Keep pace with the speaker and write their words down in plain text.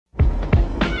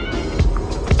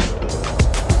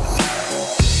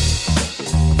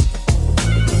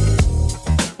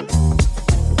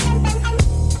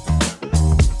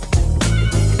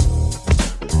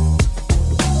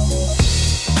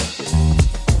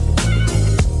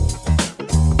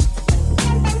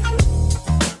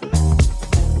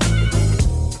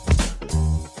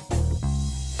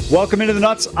Welcome into the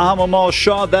Nuts. I'm Amal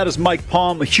Shaw. That is Mike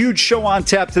Palm. A huge show on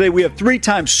tap today. We have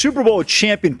three-time Super Bowl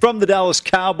champion from the Dallas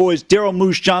Cowboys, Daryl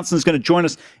Moose Johnson, is going to join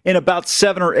us in about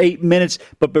 7 or 8 minutes.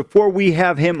 But before we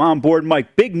have him on board,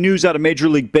 Mike, big news out of Major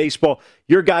League Baseball.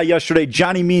 Your guy yesterday,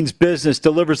 Johnny Means Business,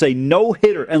 delivers a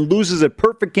no-hitter and loses a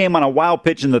perfect game on a wild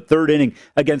pitch in the third inning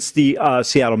against the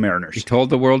Seattle Mariners. He told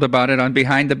the world about it on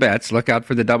Behind the Bets. Look out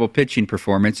for the double pitching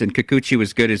performance, and Kikuchi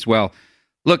was good as well.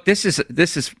 Look, this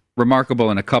is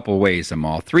remarkable in a couple ways,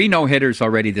 Amal. 3 no-hitters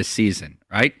already this season,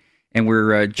 right? And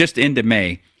we're just into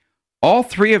May. All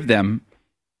 3 of them,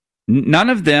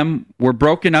 none of them were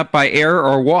broken up by error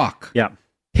or walk. Yeah.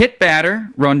 Hit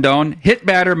batter, Rondon. Hit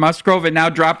batter, Musgrove, and now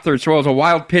drop third. So it was a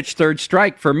wild pitch third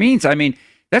strike for Means. I mean,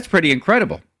 that's pretty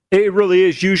incredible. It really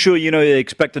is. Usually, they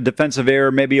expect a defensive error,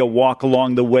 maybe a walk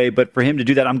along the way. But for him to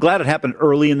do that, I'm glad it happened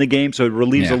early in the game, so it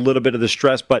relieves a little bit of the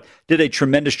stress. But did a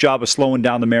tremendous job of slowing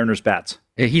down the Mariners' bats.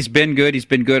 He's been good. He's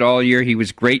been good all year. He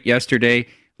was great yesterday,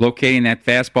 locating that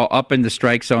fastball up in the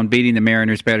strike zone, beating the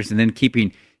Mariners batters, and then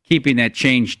keeping that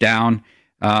change down.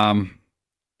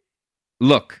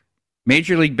 Look,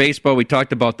 Major League Baseball, we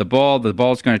talked about the ball. The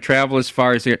ball's going to travel as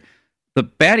far as here. The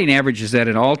batting average is at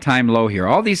an all-time low here.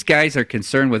 All these guys are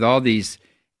concerned with all these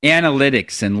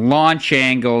analytics and launch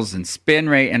angles and spin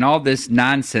rate and all this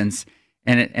nonsense,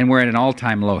 and we're at an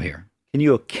all-time low here. Can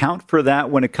you account for that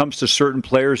when it comes to certain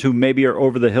players who maybe are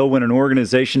over the hill when an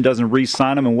organization doesn't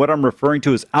re-sign them? And what I'm referring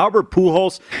to is Albert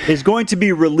Pujols is going to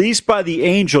be released by the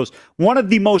Angels, one of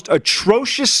the most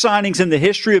atrocious signings in the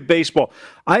history of baseball.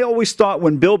 I always thought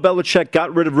when Bill Belichick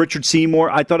got rid of Richard Seymour,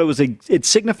 I thought it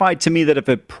signified to me that if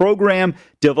a program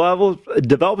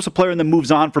develops a player and then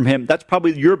moves on from him, that's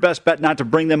probably your best bet not to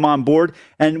bring them on board.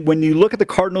 And when you look at the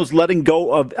Cardinals letting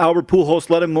go of Albert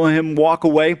Pujols, letting him walk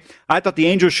away, I thought the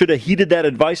Angels should have heeded that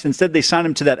advice. Instead, they signed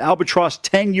him to that Albatross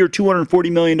 10-year,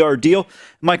 $240 million deal.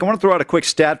 Mike, I want to throw out a quick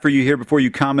stat for you here before you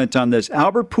comment on this.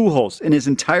 Albert Pujols, in his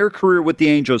entire career with the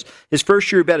Angels, his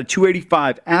first year he batted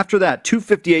 .285. After that,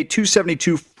 .258,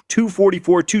 .272, .244,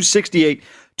 .268,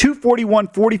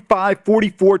 .241, .45,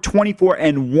 .44, .24,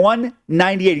 and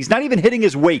 .198. He's not even hitting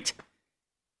his weight.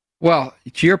 Well,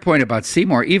 to your point about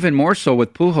Seymour, even more so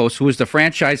with Pujols, who was the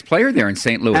franchise player there in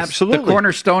St. Louis. Absolutely. The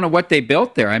cornerstone of what they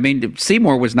built there. I mean,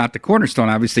 Seymour was not the cornerstone.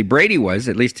 Obviously, Brady was,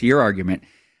 at least to your argument.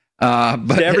 But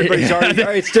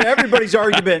It's to everybody's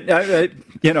argument,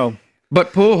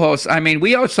 But Pujols, I mean,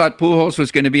 we always thought Pujols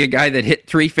was going to be a guy that hit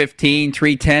 315,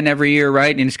 310 every year, right?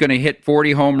 And he's going to hit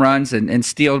 40 home runs and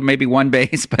steal maybe one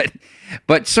base.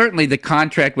 But certainly the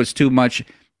contract was too much.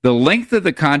 The length of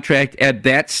the contract at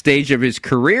that stage of his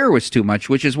career was too much,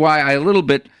 which is why I a little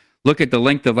bit look at the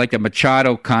length of like a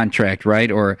Machado contract, right?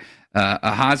 Or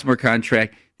a Hosmer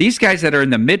contract. These guys that are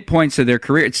in the midpoints of their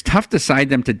career, it's tough to sign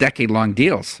them to decade-long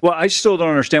deals. Well, I still don't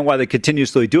understand why they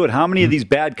continuously do it. How many of these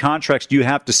bad contracts do you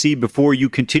have to see before you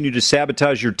continue to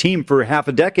sabotage your team for half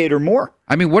a decade or more?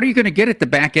 I mean, what are you going to get at the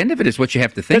back end of it is what you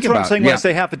have to think about. That's what I'm saying when I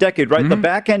say half a decade, right? The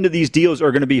back end of these deals are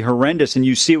going to be horrendous, and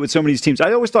you see it with some of these teams.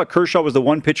 I always thought Kershaw was the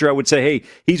one pitcher I would say, hey,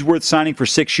 he's worth signing for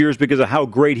 6 years because of how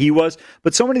great he was.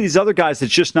 But so many of these other guys,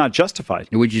 it's just not justified.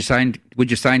 Would you sign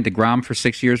DeGrom for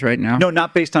 6 years right now? No,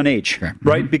 not based on age,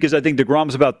 right? Because I think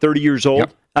DeGrom's about 30 years old.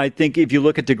 Yep. I think if you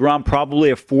look at DeGrom, probably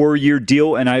a 4-year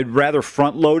deal, and I'd rather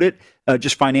front load it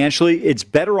just financially. It's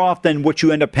better off than what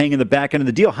you end up paying in the back end of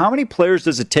the deal. How many players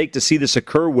does it take to see this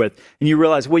occur with? And you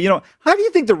realize, well, how do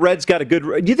you think the Reds got a good?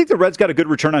 Do you think the Reds got a good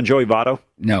return on Joey Votto?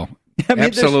 No,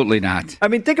 absolutely not. I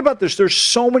mean, think about this. There's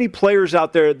so many players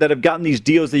out there that have gotten these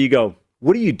deals that you go,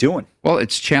 what are you doing? Well,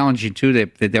 it's challenging too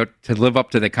to live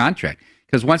up to the contract.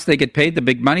 Because once they get paid the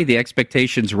big money, the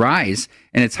expectations rise,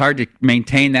 and it's hard to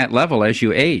maintain that level as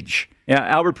you age. Yeah,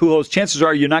 Albert Pujols, chances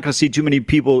are you're not going to see too many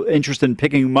people interested in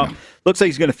picking him up. No. Looks like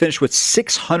he's going to finish with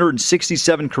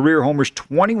 667 career homers,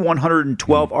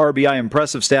 2,112 RBI,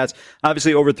 impressive stats,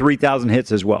 obviously over 3,000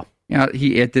 hits as well.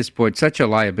 He, at this point, such a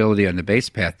liability on the base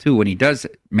path, too. When he does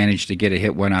manage to get a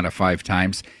hit 1 out of 5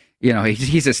 times,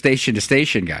 he's a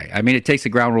station-to-station guy. I mean, it takes a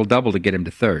ground rule double to get him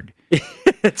to third.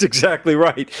 That's exactly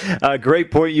right.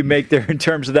 Great point you make there in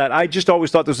terms of that. I just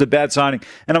always thought this was a bad signing,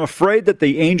 and I'm afraid that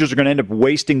the Angels are going to end up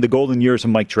wasting the golden years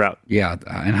of Mike Trout. Yeah,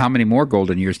 and how many more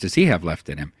golden years does he have left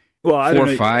in him? Well, 4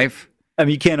 or 5? I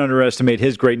mean, you can't underestimate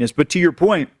his greatness. But to your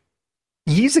point,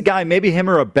 he's a guy, maybe him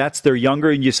or a Betts, they're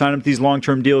younger, and you sign him to these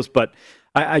long-term deals, but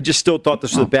I just still thought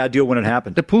this was a bad deal when it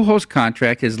happened. The Pujols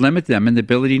contract has limited them in the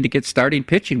ability to get starting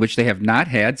pitching, which they have not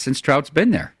had since Trout's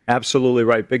been there. Absolutely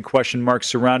right. Big question marks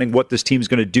surrounding what this team's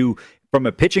going to do from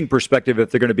a pitching perspective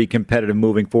if they're going to be competitive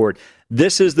moving forward.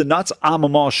 This is The Nuts. I'm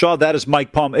Amal Shaw. That is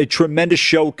Mike Palm. A tremendous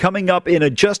show coming up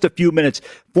in just a few minutes.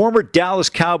 Former Dallas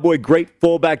Cowboy great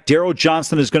fullback Daryl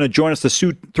Johnston is going to join us,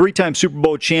 the three-time Super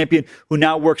Bowl champion who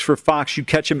now works for Fox. You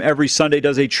catch him every Sunday,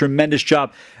 does a tremendous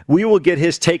job. We will get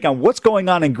his take on what's going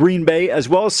on in Green Bay, as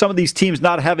well as some of these teams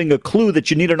not having a clue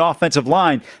that you need an offensive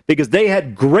line, because they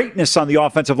had greatness on the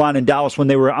offensive line in Dallas when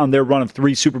they were on their run of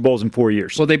 3 Super Bowls in 4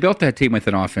 years. Well, they built that team with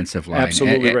an offensive line.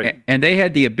 Absolutely right. And they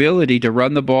had the ability to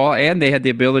run the ball, and they had the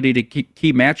ability to keep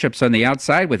key matchups on the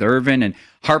outside with Irvin and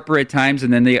Harper at times,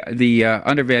 and then the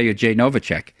undervalued Jay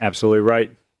Novacek. Absolutely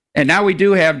right. And now we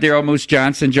do have Daryl Moose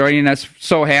Johnson joining us.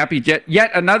 So happy.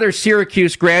 Yet another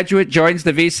Syracuse graduate joins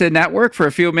the Visa Network for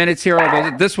a few minutes here.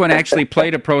 Although this one actually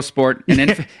played a pro sport, and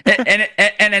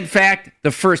in fact,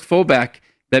 the first fullback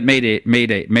that made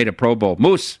a Pro Bowl.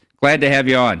 Moose, glad to have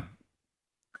you on.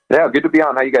 Yeah, good to be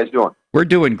on. How you guys doing? We're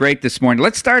doing great this morning.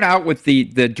 Let's start out with the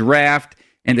draft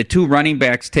and the 2 running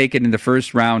backs taken in the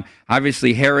first round.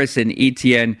 Obviously, Harris and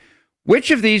Etienne. Which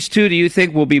of these 2 do you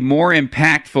think will be more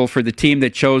impactful for the team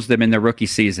that chose them in their rookie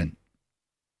season?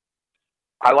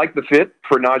 I like the fit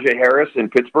for Najee Harris in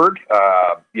Pittsburgh.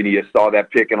 You saw that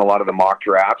pick in a lot of the mock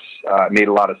drafts. It made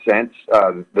a lot of sense,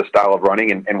 the style of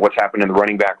running and what's happened in the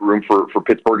running back room for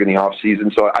Pittsburgh in the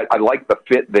offseason. So I like the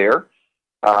fit there.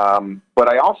 But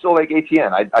I also like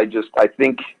Etienne. I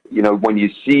think, when you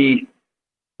see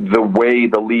the way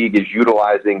the league is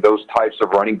utilizing those types of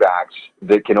running backs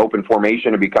that can open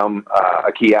formation and become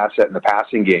a key asset in the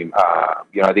passing game.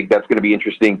 I think that's going to be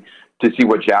interesting to see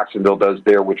what Jacksonville does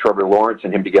there with Trevor Lawrence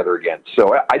and him together again.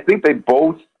 So I think they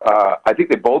both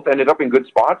ended up in good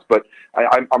spots, but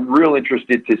I'm real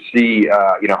interested to see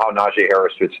how Najee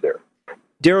Harris fits there.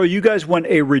 Daryl, you guys went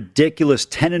a ridiculous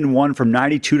 10-1 from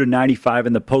 92 to 95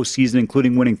 in the postseason,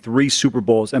 including winning 3 Super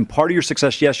Bowls. And part of your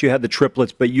success, yes, you had the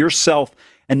triplets, but yourself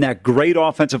and that great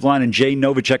offensive line and Jay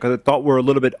Novacek, I thought were a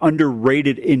little bit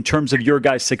underrated in terms of your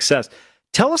guys' success.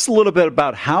 Tell us a little bit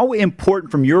about how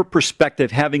important, from your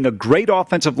perspective, having a great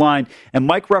offensive line. And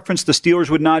Mike referenced the Steelers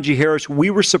with Najee Harris. We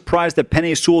were surprised that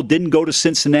Penei Sewell didn't go to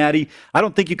Cincinnati. I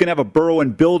don't think you can have a Burrow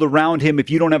and build around him if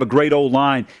you don't have a great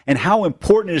O-line. And how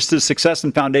important it is to the success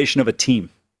and foundation of a team.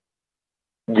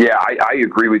 Yeah, I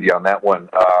agree with you on that one.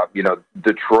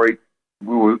 Detroit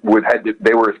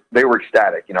they were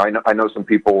ecstatic. I know some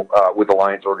people with the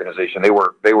Lions organization. They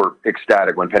were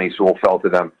ecstatic when Penei Sewell fell to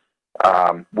them.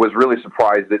 Was really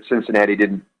surprised that Cincinnati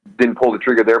didn't pull the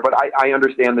trigger there, but I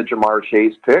understand the Jamar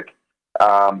Chase pick.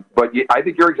 But I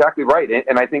think you're exactly right,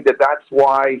 and I think that's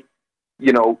why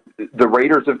the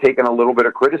Raiders have taken a little bit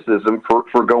of criticism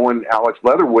for going Alex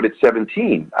Leatherwood at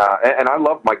 17, and I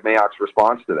love Mike Mayock's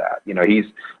response to that.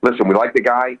 Listen, we like the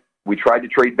guy. We tried to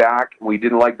trade back. We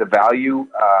didn't like the value.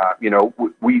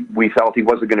 We felt he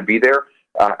wasn't going to be there.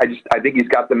 I think he's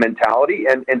got the mentality,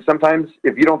 and sometimes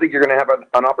if you don't think you're going to have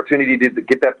an opportunity to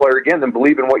get that player again, then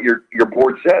believe in what your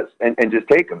board says and just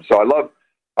take him. So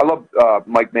I love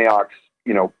Mike Mayock's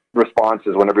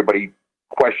responses when everybody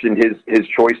questioned his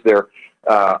choice there,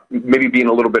 maybe being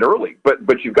a little bit early, but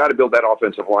you've got to build that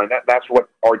offensive line. That's what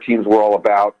our teams were all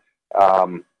about.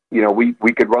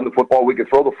 We could run the football, we could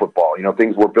throw the football.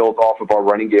 Things were built off of our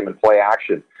running game and play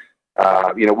action.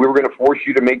 We were going to force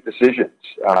you to make decisions.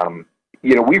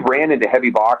 We ran into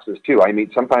heavy boxes too. I mean,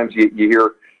 sometimes you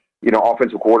hear,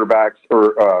 offensive quarterbacks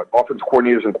or offensive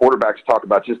coordinators and quarterbacks talk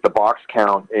about just the box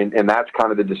count, and that's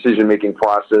kind of the decision-making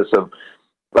process of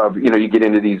you get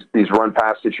into these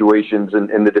run-pass situations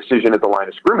and the decision at the line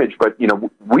of scrimmage. But,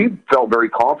 we felt very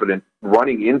confident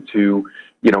running into,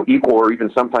 equal or even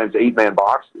sometimes 8-man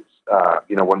boxes,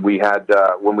 when we had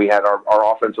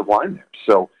our offensive line there.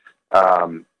 So,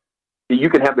 you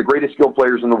can have the greatest skilled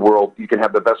players in the world. You can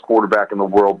have the best quarterback in the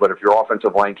world. But if your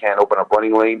offensive line can't open up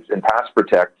running lanes and pass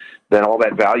protect, then all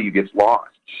that value gets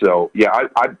lost. So, yeah,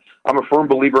 I'm a firm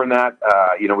believer in that.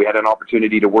 We had an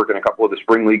opportunity to work in a couple of the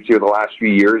spring leagues here the last few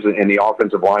years, and the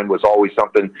offensive line was always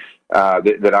something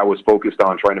that I was focused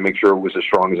on, trying to make sure it was as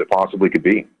strong as it possibly could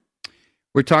be.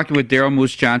 We're talking with Daryl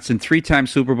Moose Johnson, 3-time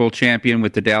Super Bowl champion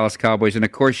with the Dallas Cowboys. And,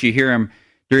 of course, you hear him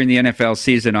during the NFL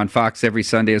season on Fox every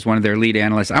Sunday as one of their lead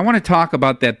analysts. I want to talk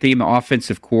about that theme,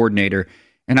 offensive coordinator.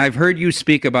 And I've heard you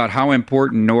speak about how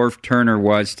important Norv Turner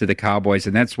was to the Cowboys,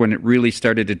 and that's when it really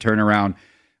started to turn around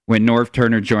when Norv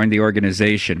Turner joined the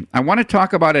organization. I want to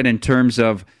talk about it in terms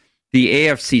of the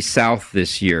AFC South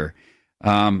this year.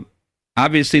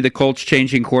 Obviously, the Colts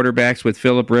changing quarterbacks with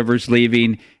Phillip Rivers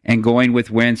leaving and going with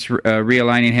Wentz,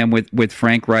 realigning him with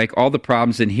Frank Reich, all the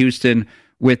problems in Houston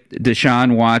with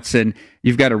Deshaun Watson.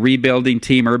 You've got a rebuilding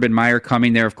team, Urban Meyer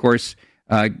coming there, of course,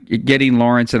 getting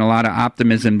Lawrence and a lot of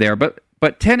optimism there. But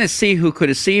But Tennessee, who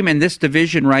could see him in this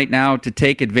division right now to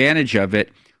take advantage of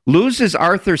it, loses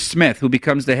Arthur Smith, who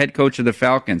becomes the head coach of the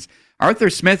Falcons. Arthur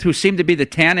Smith, who seemed to be the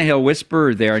Tannehill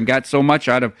whisperer there and got so much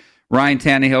out of Ryan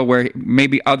Tannehill where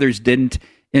maybe others didn't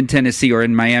in Tennessee or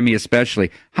in Miami especially.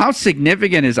 How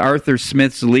significant is Arthur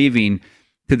Smith's leaving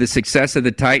to the success of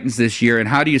the Titans this year, and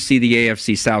how do you see the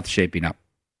AFC South shaping up?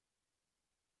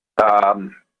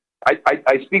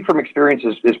 I speak from experience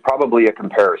is probably a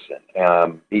comparison.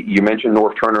 You mentioned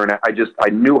Norv Turner, and I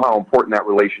knew how important that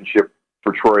relationship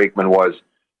for Troy Aikman was,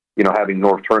 having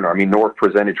Norv Turner. I mean, Norv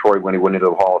presented Troy when he went into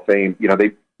the Hall of Fame.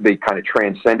 They kind of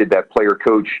transcended that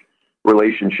player-coach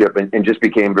relationship and just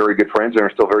became very good friends and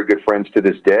are still very good friends to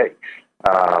this day.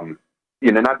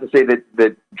 Not to say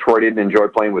that Troy didn't enjoy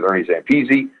playing with Ernie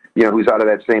Zampese, who's out of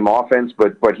that same offense,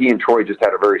 but he and Troy just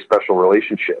had a very special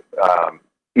relationship.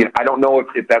 I don't know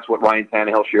if that's what Ryan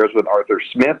Tannehill shares with Arthur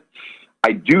Smith.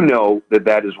 I do know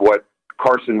that is what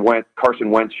Carson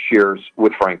Wentz shares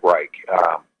with Frank Reich.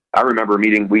 I remember a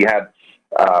meeting we had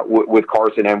with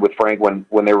Carson and with Frank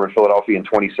when they were in Philadelphia in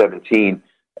 2017,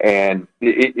 and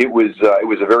it was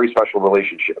a very special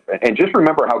relationship. And just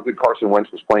remember how good Carson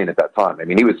Wentz was playing at that time. I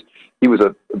mean, he was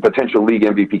a potential league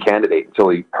MVP candidate until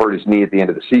he hurt his knee at the end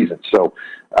of the season. So,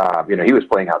 he was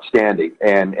playing outstanding.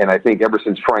 And I think ever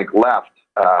since Frank left,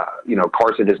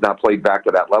 Carson has not played back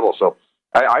to that level. So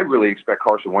I really expect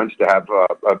Carson Wentz to have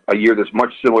a year that's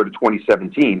much similar to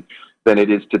 2017 than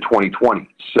it is to 2020.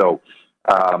 So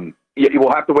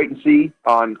we'll have to wait and see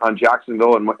on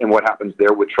Jacksonville and what happens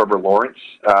there with Trevor Lawrence.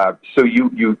 So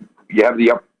you have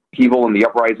the upheaval and the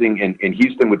uprising in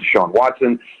Houston with Deshaun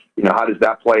Watson. How does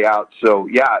that play out? So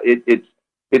yeah,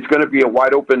 it's going to be a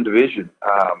wide open division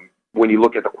when you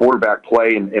look at the quarterback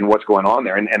play and what's going on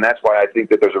there. And that's why I think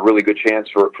that there's a really good chance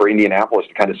for Indianapolis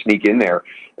to kind of sneak in there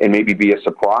and maybe be a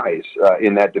surprise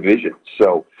in that division.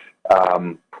 So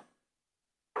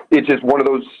it's just one of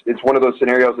those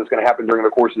scenarios that's going to happen during the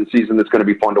course of the season that's going to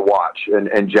be fun to watch.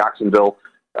 And Jacksonville,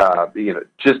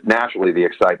 just naturally the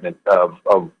excitement of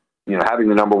having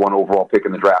the number one overall pick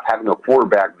in the draft, having a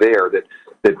quarterback there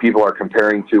that people are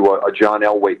comparing to a John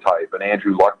Elway type, an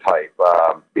Andrew Luck type.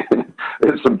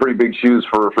 There's some pretty big shoes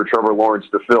for Trevor Lawrence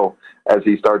to fill as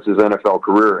he starts his NFL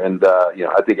career. And,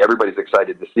 I think everybody's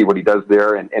excited to see what he does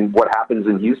there and what happens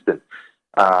in Houston.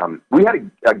 We had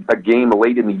a game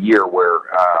late in the year where,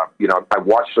 I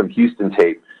watched some Houston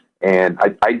tape, and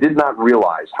I did not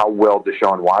realize how well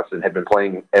Deshaun Watson had been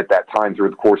playing at that time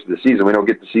through the course of the season. We don't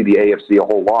get to see the AFC a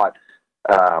whole lot.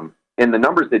 And the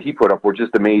numbers that he put up were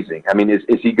just amazing. I mean, is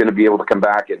he going to be able to come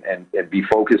back and be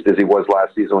focused as he was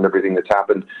last season on everything that's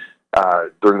happened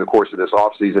during the course of this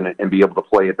offseason and be able to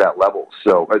play at that level?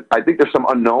 So I think there's some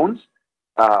unknowns,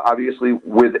 obviously,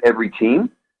 with every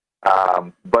team.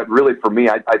 But really, for me,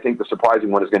 I think the surprising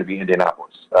one is going to be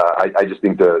Indianapolis. I just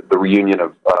think the reunion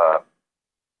of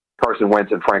Carson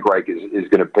Wentz and Frank Reich is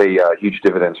going to pay huge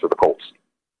dividends for the Colts.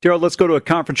 Daryl, let's go to a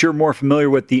conference you're more familiar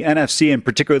with, the NFC, and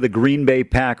particularly the Green Bay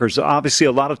Packers. Obviously,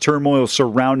 a lot of turmoil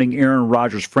surrounding Aaron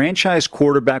Rodgers, franchise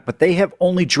quarterback, but they have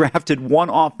only drafted one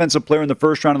offensive player in the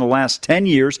first round in the last 10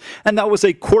 years, and that was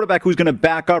a quarterback who's going to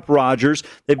back up Rodgers.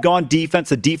 They've gone defense.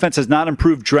 The defense has not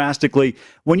improved drastically.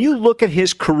 When you look at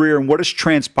his career and what has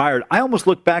transpired, I almost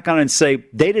look back on it and say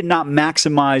they did not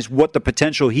maximize what the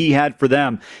potential he had for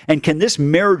them. And can this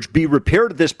marriage be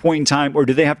repaired at this point in time, or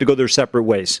do they have to go their separate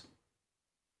ways?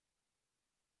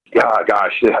 Yeah,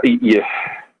 gosh, yeah.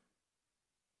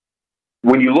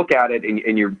 When you look at it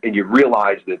and you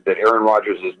realize that Aaron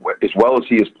Rodgers, as well as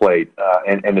he has played,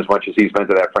 and as much as he's been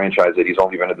to that franchise, that he's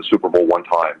only been to the Super Bowl one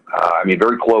time. I mean,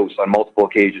 very close on multiple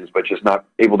occasions, but just not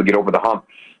able to get over the hump.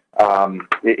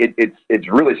 It's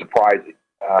really surprising.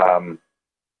 I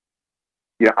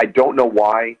don't know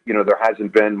why there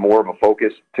hasn't been more of a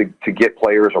focus to get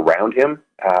players around him.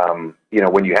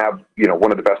 When you have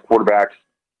one of the best quarterbacks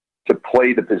to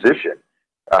play the position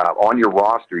on your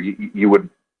roster, you would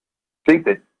think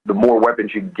that the more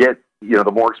weapons you get,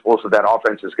 the more explosive that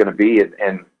offense is going to be.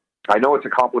 And I know it's a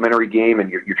complementary game, and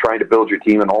you're trying to build your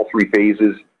team in all three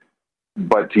phases.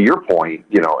 But to your point,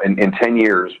 in 10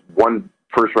 years, one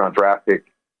first-round draft pick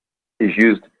is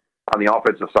used on the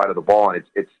offensive side of the ball, and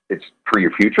it's for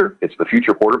your future. It's the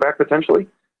future quarterback potentially.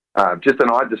 Just an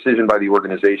odd decision by the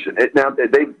organization. Now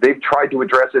they've tried to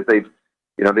address it.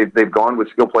 They've gone with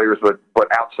skill players, but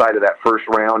outside of that first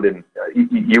round, and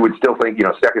you would still think,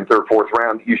 second, third, fourth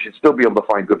round, you should still be able to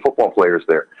find good football players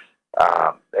there.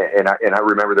 And I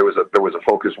remember there was a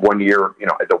focus one year,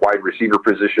 at the wide receiver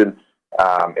position,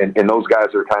 and those guys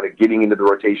are kind of getting into the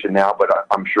rotation now, but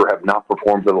I'm sure have not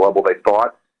performed to the level they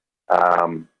thought.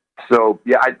 So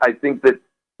yeah, I think that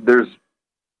there's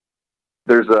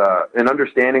there's an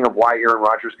understanding of why Aaron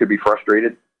Rodgers could be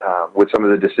frustrated with some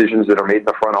of the decisions that are made in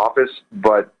the front office.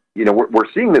 But,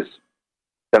 we're seeing this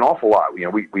an awful lot.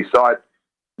 We saw it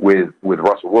with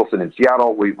Russell Wilson in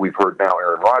Seattle. We've heard now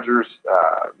Aaron Rodgers,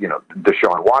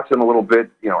 Deshaun Watson a little bit,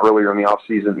 earlier in the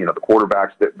offseason, the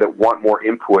quarterbacks that want more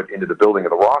input into the building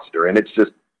of the roster. And it's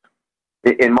just,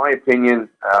 in my opinion,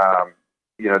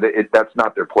 that's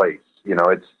not their place.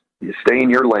 It's you stay in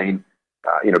your lane,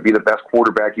 be the best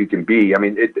quarterback you can be. I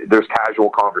mean, there's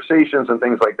casual conversations and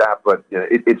things like that, but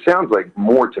it sounds like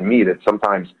more to me that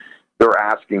sometimes they're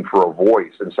asking for a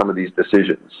voice in some of these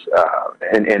decisions.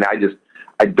 And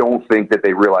I don't think that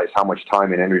they realize how much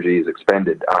time and energy is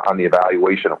expended on the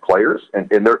evaluation of players, and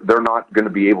they're not going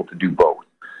to be able to do both.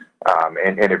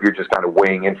 And if you're just kind of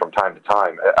weighing in from time to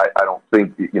time, I don't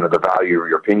think the value of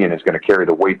your opinion is going to carry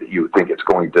the weight that you would think it's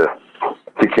going to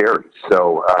carry.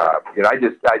 So I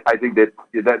think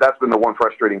that's been the one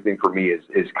frustrating thing for me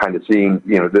is kind of seeing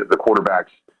the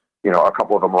quarterbacks, a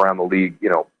couple of them around the league,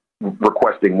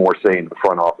 requesting more say in the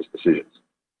front office decisions.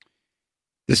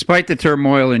 Despite the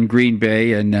turmoil in Green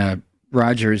Bay and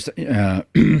Rodgers'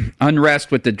 unrest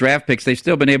with the draft picks, they've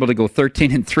still been able to go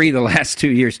 13-3 the last 2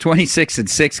 years,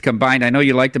 26-6 combined. I know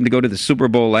you liked them to go to the Super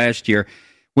Bowl last year.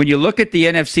 When you look at the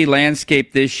NFC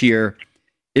landscape this year,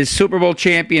 is Super Bowl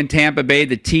champion Tampa Bay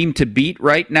the team to beat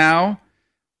right now?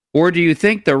 Or do you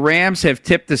think the Rams have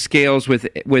tipped the scales with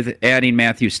adding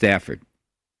Matthew Stafford?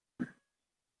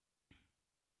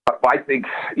 I think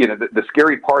the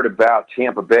scary part about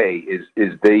Tampa Bay is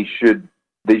they should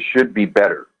be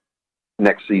better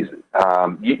next season.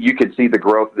 You could see the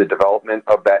growth, the development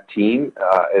of that team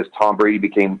as Tom Brady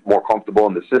became more comfortable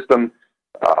in the system,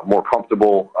 more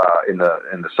comfortable in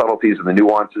the subtleties and the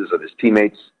nuances of his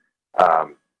teammates.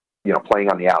 Playing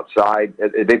on the outside,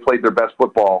 they played their best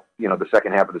football. The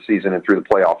second half of the season and through the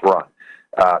playoff run.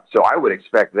 So I would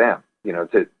expect them,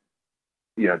 to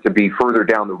be further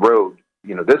down the road.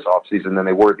 This offseason than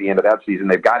they were at the end of that season.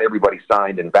 They've got everybody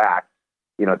signed and back,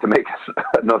 to make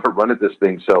another run at this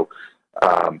thing. So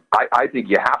I think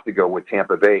you have to go with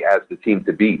Tampa Bay as the team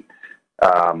to beat.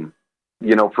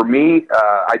 For me,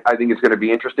 I think it's going to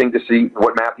be interesting to see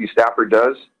what Matthew Stafford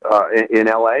does in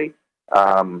LA.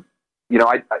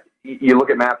 You look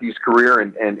at Matthew's career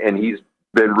and he's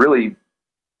been really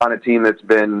on a team that's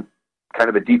been kind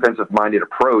of a defensive-minded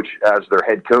approach as their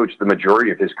head coach the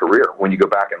majority of his career. When you go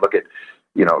back and look at,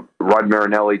 Rod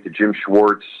Marinelli to Jim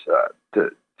Schwartz to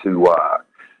the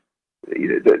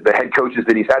head coaches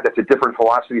that he's had, that's a different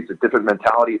philosophy. It's a different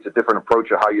mentality. It's a different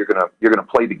approach of how you're gonna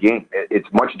play the game. It's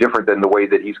much different than the way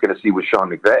that he's going to see with Sean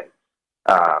McVay.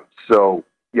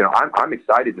 I'm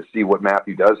excited to see what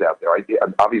Matthew does out there.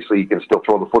 Obviously, he can still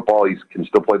throw the football. He can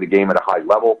still play the game at a high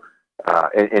level.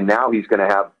 And now he's going to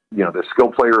have, the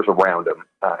skill players around him.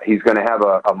 He's going to have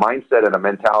a mindset and a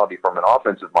mentality from an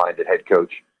offensive-minded head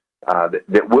coach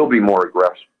that will be more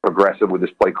aggressive with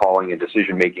his play calling and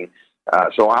decision-making.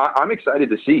 So I'm excited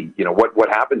to see, what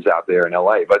happens out there in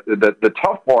L.A. But the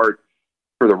tough part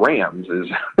for the Rams is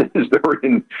they're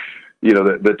in,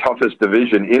 the toughest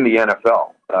division in the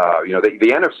NFL.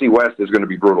 The NFC West is going to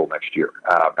be brutal next year.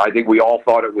 I think we all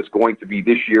thought it was going to be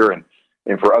this year, and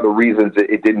for other reasons,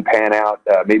 it didn't pan out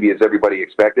maybe as everybody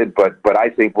expected. But I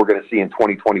think we're going to see in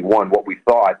 2021 what we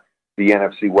thought the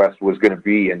NFC West was going to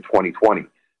be in 2020.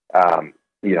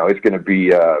 It's going to be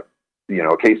a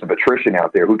case of attrition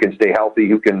out there. Who can stay healthy?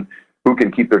 Who can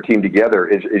keep their team together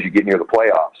as you get near the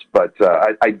playoffs? But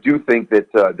I do think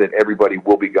that everybody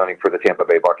will be gunning for the Tampa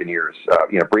Bay Buccaneers.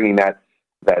 Bringing that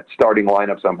starting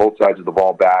lineups on both sides of the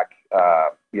ball back,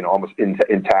 almost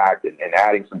intact, and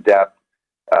adding some depth.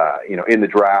 In the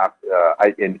draft,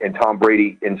 and Tom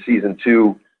Brady in season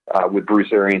 2 with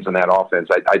Bruce Arians and that offense,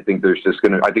 I think they're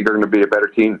going to be a better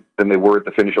team than they were at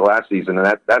the finish of last season, and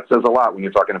that says a lot when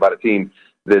you're talking about a team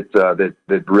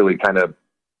that really kind of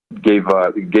gave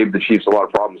the Chiefs a lot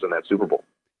of problems in that Super Bowl.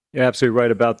 You're absolutely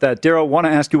right about that. Daryl, I want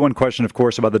to ask you one question, of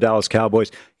course, about the Dallas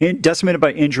Cowboys. Decimated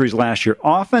by injuries last year.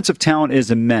 Offensive talent is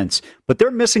immense, but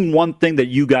they're missing one thing that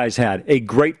you guys had, a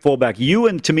great fullback. You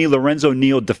and, to me, Lorenzo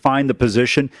Neal defined the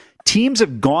position. Teams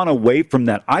have gone away from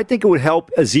that. I think it would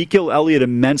help Ezekiel Elliott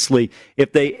immensely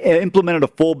if they implemented a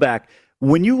fullback.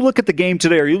 When you look at the game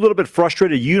today, are you a little bit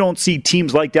frustrated you don't see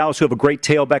teams like Dallas who have a great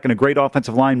tailback and a great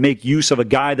offensive line make use of a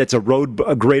guy that's a road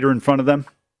grader in front of them?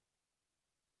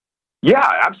 Yeah,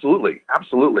 absolutely.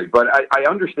 But I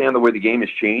understand the way the game has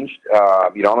changed.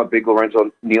 I'm a big Lorenzo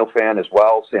Neal fan as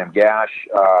well. Sam Gash.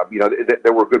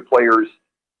 There were good players,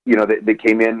 that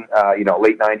came in,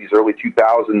 late 90s, early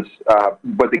 2000s.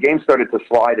 But the game started to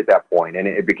slide at that point, and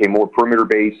it became more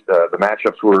perimeter-based. The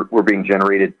matchups were being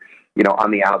generated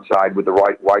on the outside with the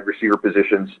right wide receiver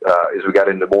positions as we got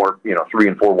into more, 3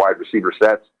 and 4 wide receiver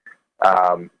sets.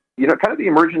 Kind of the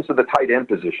emergence of the tight end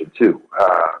position too.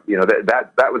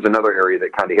 That was another area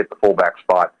that kind of hit the fullback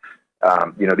spot.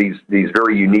 These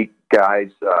very unique guys,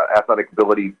 athletic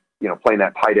ability, playing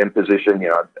that tight end position.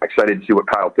 Excited to see what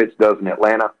Kyle Pitts does in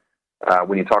Atlanta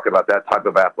when you talk about that type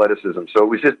of athleticism.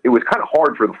 So it was kind of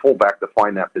hard for the fullback to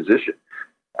find that position.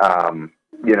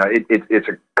 It's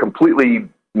a completely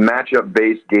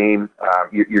matchup-based game.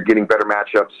 You're getting better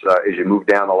matchups as you move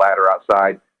down the ladder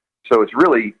outside. So it's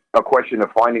really a question of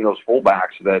finding those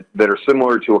fullbacks that are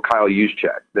similar to a Kyle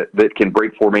Juszczyk, that can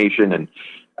break formation and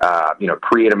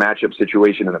create a matchup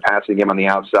situation in the passing game on the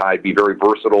outside, be very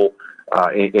versatile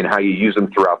in how you use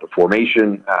them throughout the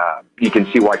formation. You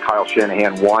can see why Kyle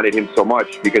Shanahan wanted him so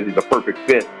much, because he's a perfect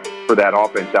fit for that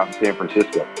offense out in San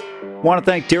Francisco. Want to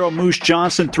thank Daryl Moose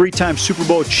Johnson, 3-time Super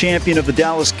Bowl champion of the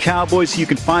Dallas Cowboys. You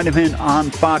can find him on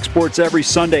Fox Sports every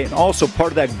Sunday, and also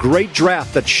part of that great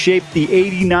draft that shaped the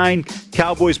 '89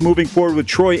 Cowboys moving forward with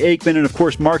Troy Aikman and, of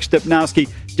course, Mark Stepnowski.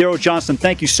 Daryl Johnson,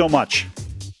 thank you so much.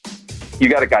 You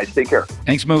got it, guys. Take care.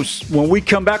 Thanks, Moose. When we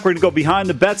come back, we're going to go behind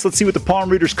the bets. Let's see what the palm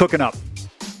reader's cooking up.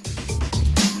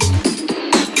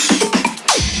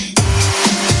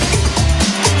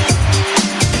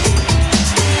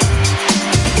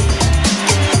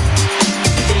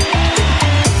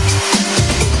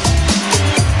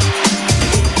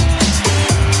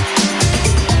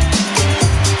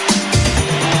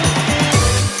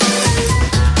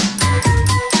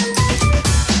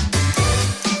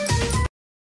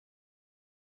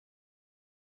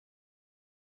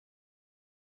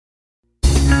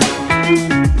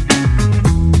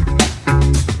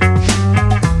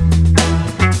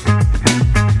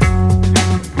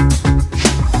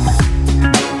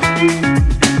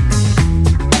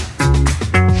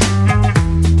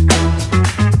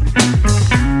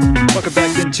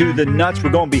 To the nuts.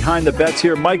 We're going behind the bets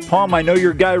here. Mike Palm, I know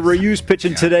your guy Ryu's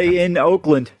pitching today in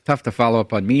Oakland. Tough to follow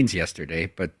up on Means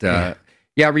yesterday, but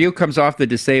Ryu comes off the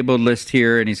disabled list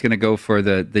here, and he's going to go for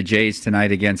the Jays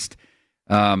tonight against,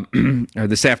 or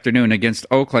this afternoon against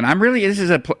Oakland. This is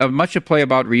a much a play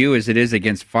about Ryu as it is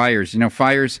against Fiers.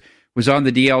 Fiers was on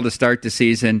the DL to start the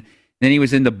season. Then he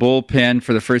was in the bullpen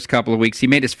for the first couple of weeks. He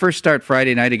made his first start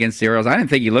Friday night against the Orioles. I didn't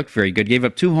think he looked very good. Gave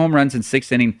up 2 home runs in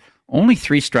 6 innings, only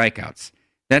 3 strikeouts.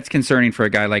 That's concerning for a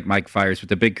guy like Mike Fiers with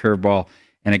a big curveball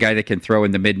and a guy that can throw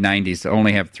in the mid-90s to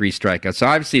only have 3 strikeouts. So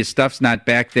obviously his stuff's not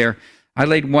back there. I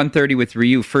laid 130 with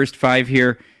Ryu. First 5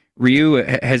 here. Ryu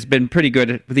has been pretty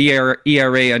good. The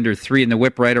ERA under 3 and the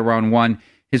whip right around 1.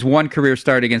 His 1 career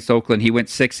start against Oakland, he went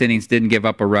 6 innings, didn't give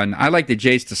up a run. I like the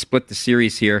Jays to split the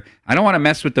series here. I don't want to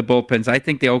mess with the bullpens. I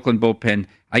think the Oakland bullpen,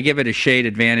 I give it a shade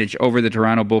advantage over the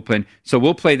Toronto bullpen. So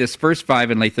we'll play this first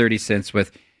 5 and lay 30 cents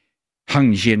with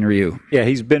Hyun-Jin Ryu. Yeah,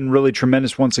 he's been really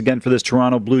tremendous once again for this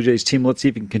Toronto Blue Jays team. Let's see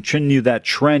if he can continue that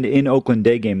trend in Oakland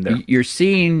day game there. You're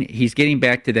seeing he's getting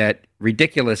back to that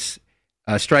ridiculous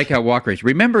strikeout walk rate.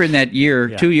 Remember in that year,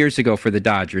 2 years ago for the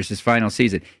Dodgers, his final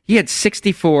season, he had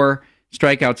 64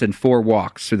 strikeouts and 4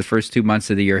 walks for the first 2 months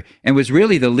of the year and was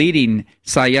really the leading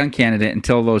Cy Young candidate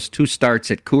until those 2 starts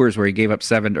at Coors where he gave up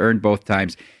 7 earned both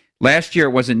times. Last year,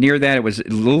 it wasn't near that. It was a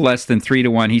little less than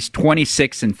 3-1. He's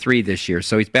 26-3 this year,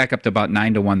 so he's back up to about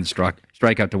 9-1 the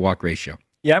strikeout to walk ratio.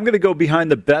 Yeah, I'm going to go behind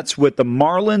the bets with the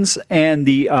Marlins and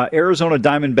the Arizona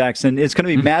Diamondbacks, and it's going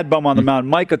to be Mad Bum on the mound.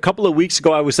 Mike, a couple of weeks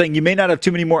ago, I was saying you may not have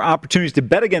too many more opportunities to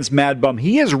bet against Mad Bum.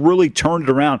 He has really turned it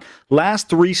around. Last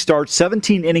 3 starts,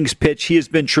 17 innings pitched. He has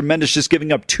been tremendous, just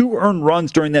giving up 2 earned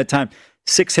runs during that time.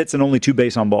 6 hits and only 2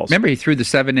 base on balls. Remember, he threw the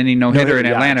 7-inning no-hitter in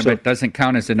Atlanta, but it doesn't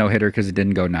count as a no-hitter because it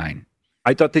didn't go 9.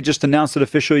 I thought they just announced it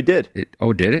officially did.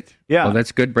 Did it? Yeah. Well,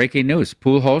 that's good breaking news.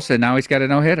 Pujols, and now he's got a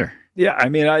no-hitter. Yeah, I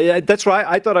mean, that's right.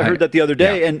 I thought I heard that the other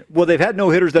day. Yeah. And, well, they've had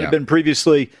no-hitters that have been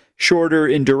previously shorter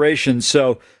in duration,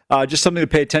 so just something to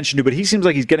pay attention to. But he seems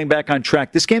like he's getting back on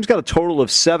track. This game's got a total of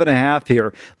 7.5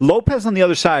 here. Lopez on the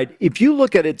other side, if you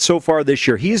look at it so far this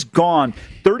year, he's gone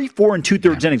 34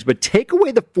 2/3 innings. But take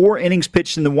away the 4 innings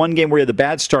pitched in the one game where he had the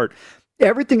bad start.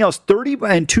 Everything else, 30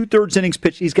 2/3 innings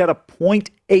pitched, he's got a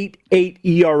 .88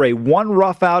 ERA. 1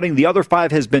 rough outing. The other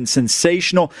 5 has been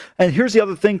sensational. And here's the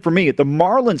other thing for me. The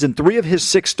Marlins in 3 of his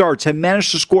 6 starts have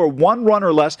managed to score 1 run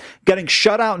or less, getting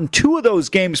shut out in 2 of those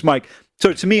games, Mike.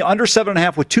 So to me, under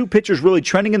 7.5 with 2 pitchers really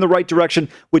trending in the right direction,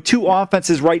 with 2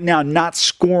 offenses right now not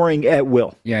scoring at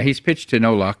will. Yeah, he's pitched to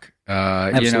no luck.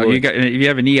 If you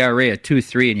have an ERA at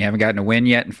 2.3 and you haven't gotten a win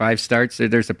yet in 5 starts,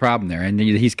 there's a problem there. And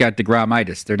he's got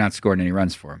DeGrom-itis. They're not scoring any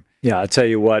runs for him. Yeah, I'll tell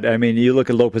you what. I mean, you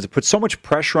look at Lopez, it puts so much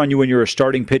pressure on you when you're a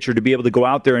starting pitcher to be able to go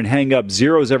out there and hang up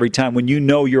zeros every time when you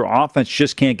know your offense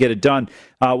just can't get it done.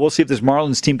 We'll see if this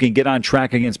Marlins team can get on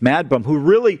track against Mad Bum, who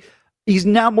really, he's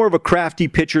now more of a crafty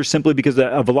pitcher simply because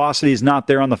the velocity is not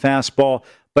there on the fastball.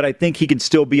 But I think he can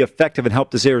still be effective and help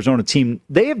this Arizona team.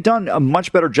 They have done a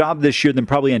much better job this year than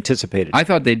probably anticipated. I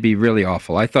thought they'd be really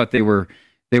awful. I thought they were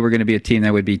going to be a team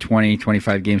that would be 20,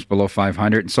 25 games below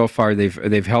 500. And so far,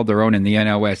 they've held their own in the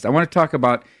NL West. I want to talk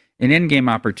about an in-game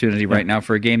opportunity right now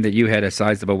for a game that you had a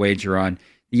sizable wager on.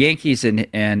 The Yankees and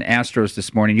Astros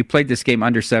this morning. You played this game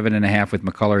under 7.5 with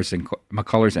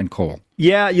McCullers and Cole.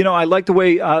 Yeah, I like the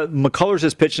way McCullers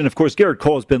has pitched, and of course, Garrett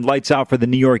Cole has been lights out for the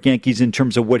New York Yankees in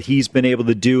terms of what he's been able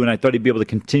to do, and I thought he'd be able to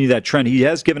continue that trend. He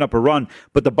has given up a run,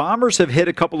 but the Bombers have hit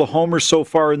a couple of homers so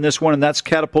far in this one, and that's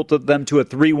catapulted them to a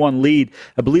 3-1 lead.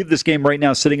 I believe this game right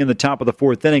now is sitting in the top of the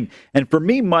fourth inning. And for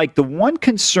me, Mike, the one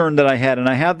concern that I had, and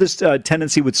I have this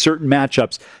tendency with certain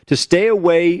matchups to stay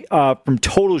away from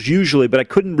totals usually, but I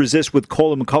couldn't resist with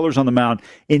Cole and McCullers on the mound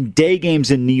in day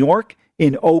games in New York,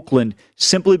 in Oakland,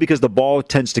 simply because the ball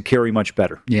tends to carry much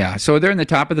better. Yeah, so they're in the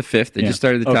top of the fifth. They just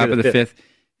started the top of the fifth.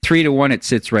 3-1 it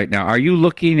sits right now. Are you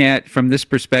looking at, from this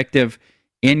perspective,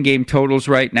 in-game totals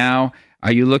right now?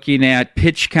 Are you looking at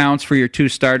pitch counts for your two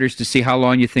starters to see how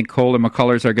long you think Cole and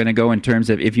McCullers are going to go in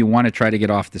terms of if you want to try to get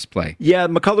off this play? Yeah,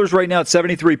 McCullers right now at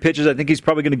 73 pitches. I think he's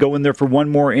probably going to go in there for one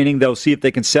more inning. They'll see if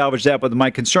they can salvage that. But my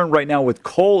concern right now with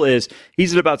Cole is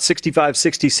he's at about 65,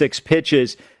 66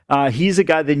 pitches. He's a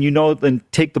guy that then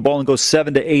take the ball and go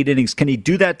 7 to 8 innings. Can he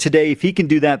do that today? If he can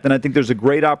do that, then I think there's a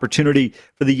great opportunity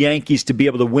for the Yankees to be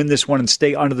able to win this one and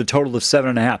stay under the total of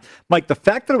 7.5. Mike, the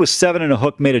fact that it was 7 and a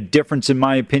hook made a difference, in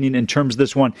my opinion, in terms of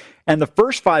this one. And the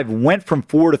first 5 went from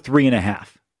 4 to 3.5.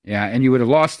 Yeah, and you would have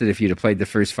lost it if you'd have played the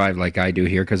first 5 like I do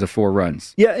here because of 4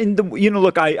 runs. Yeah, and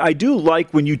look, I do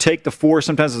like when you take the 4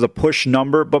 sometimes as a push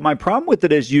number, but my problem with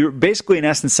it is you're basically in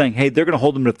essence saying, hey, they're going to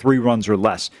hold them to 3 runs or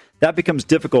less. That becomes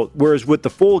difficult. Whereas with the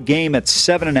full game at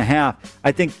 7.5,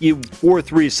 I think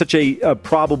 4-3 is such a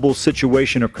probable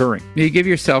situation occurring. You give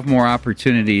yourself more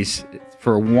opportunities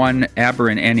for one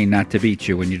aberrant inning not to beat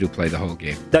you when you do play the whole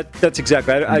game. That's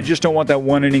exactly. I just don't want that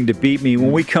one inning to beat me.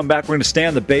 When we come back, we're going to stay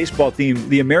on the baseball theme.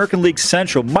 The American League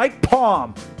Central, Mike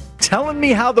Palm telling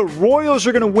me how the Royals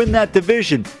are going to win that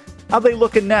division. How they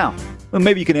looking now? Well,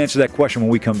 maybe you can answer that question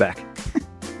when we come back.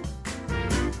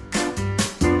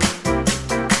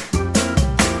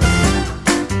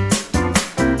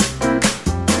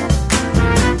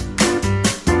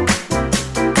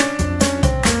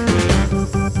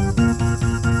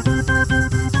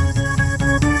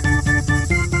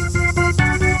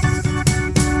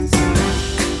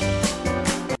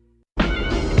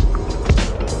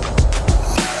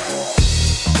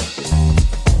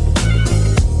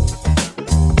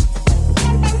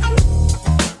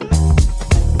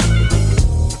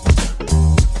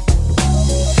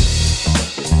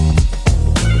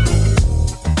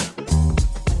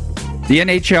 The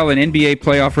NHL and NBA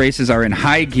playoff races are in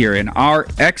high gear, and our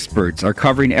experts are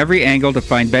covering every angle to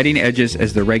find betting edges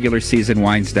as the regular season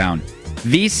winds down.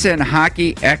 VSiN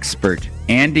hockey expert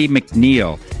Andy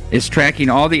McNeil is tracking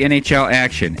all the NHL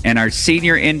action, and our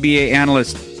senior NBA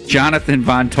analyst Jonathan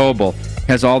Von Tobel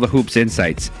has all the hoops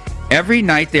insights. Every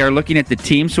night they are looking at the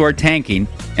teams who are tanking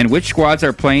and which squads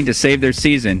are playing to save their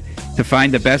season to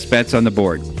find the best bets on the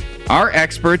board. Our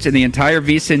experts and the entire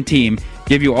VSiN team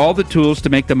give you all the tools to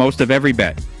make the most of every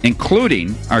bet,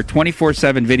 including our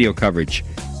 24/7 video coverage,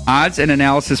 odds and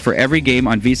analysis for every game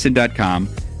on VSiN.com,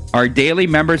 our daily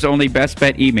members-only best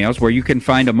bet emails where you can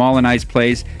find Amal-and-I's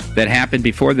plays that happen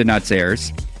before the Nuts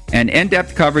airs, and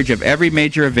in-depth coverage of every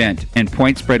major event and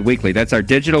Point Spread Weekly. That's our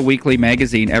digital weekly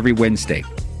magazine every Wednesday.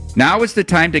 Now is the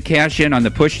time to cash in on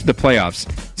the push to the playoffs.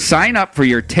 Sign up for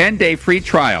your 10-day free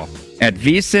trial at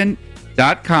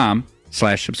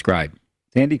VSiN.com/subscribe.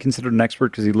 Is Andy considered an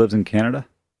expert because he lives in Canada?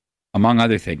 Among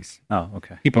other things. Oh,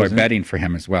 okay. People are betting for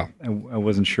him as well. I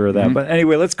wasn't sure of that. Mm-hmm. But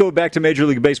anyway, let's go back to Major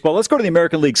League Baseball. Let's go to the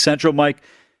American League Central, Mike.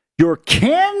 Your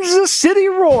Kansas City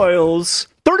Royals,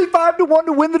 35-1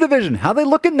 to win the division. How they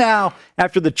looking now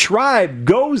after the Tribe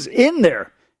goes in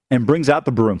there and brings out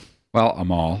the broom? Well,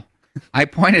 Amal, I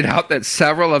pointed out that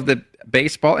several of the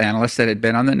baseball analysts that had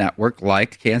been on the network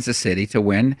liked Kansas City to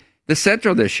win the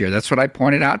Central this year. That's what I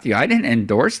pointed out to you. I didn't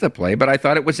endorse the play, but I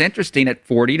thought it was interesting at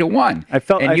 40-1. I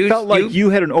felt like you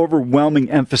had an overwhelming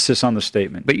emphasis on the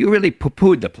statement. But you really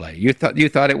poo-pooed the play. You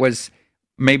thought it was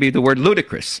maybe the word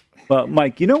ludicrous. Well,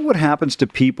 Mike, you know what happens to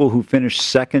people who finish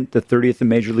second to 30th in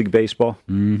Major League Baseball?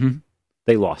 Mm-hmm.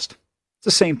 They lost. It's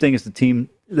the same thing as the team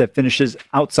that finishes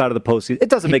outside of the postseason. It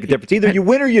doesn't make a difference. Either you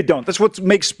win or you don't. That's what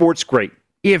makes sports great.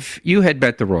 if you had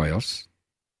bet the Royals,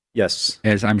 Yes.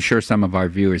 as I'm sure some of our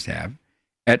viewers have,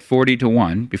 at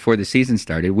 40-1 before the season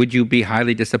started, would you be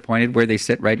highly disappointed where they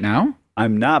sit right now?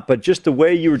 I'm not, but just the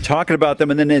way you were talking about them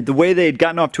and then the way they had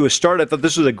gotten off to a start, I thought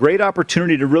this was a great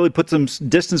opportunity to really put some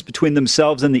distance between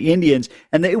themselves and the Indians.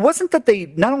 And it wasn't that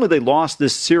not only they lost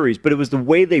this series, but it was the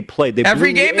way they played.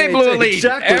 Every game they blew a lead.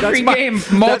 Exactly. Every game,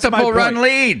 multiple run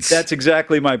leads. That's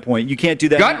exactly my point. You can't do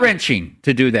that. Gut-wrenching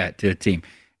to do that to a team.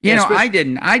 I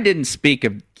didn't speak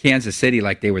of Kansas City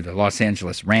like they were the Los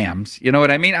Angeles Rams. You know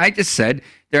what I mean? I just said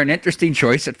they're an interesting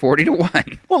choice at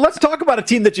 40-1. Well, let's talk about a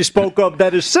team that you spoke of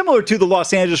that is similar to the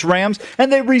Los Angeles Rams,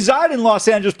 and they reside in Los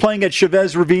Angeles playing at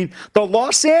Chavez Ravine. The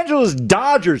Los Angeles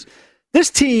Dodgers.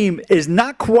 This team is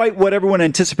not quite what everyone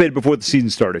anticipated before the season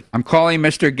started. I'm calling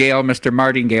Mr. Gale, Mr.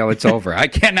 Martingale. It's over. I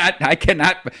cannot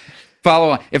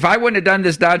follow on. If I wouldn't have done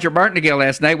this Dodger Martingale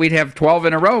last night, we'd have 12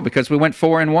 in a row because we went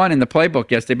 4-1 in the playbook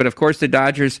yesterday. But of course, the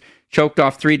Dodgers choked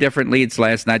off 3 different leads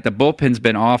last night. The bullpen's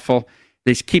been awful.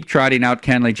 They keep trotting out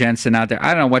Kenley Jensen out there.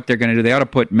 I don't know what they're going to do. They ought to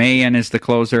put May in as the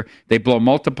closer. They blow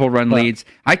multiple run leads.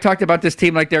 I talked about this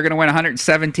team like they're going to win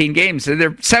 117 games.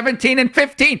 They're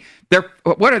 17-15.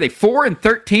 What are they,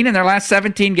 4-13 in their last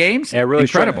 17 games? Yeah, really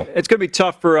incredible. It's going to be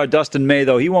tough for Dustin May,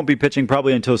 though. He won't be pitching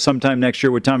probably until sometime next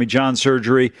year with Tommy John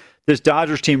surgery. This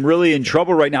Dodgers team really in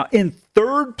trouble right now. In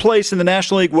third place in the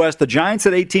National League West, the Giants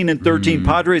at 18-13,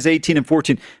 Padres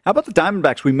 18-14. How about the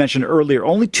Diamondbacks we mentioned earlier?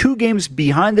 Only 2 games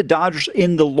behind the Dodgers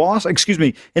in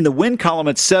the in the win column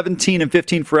at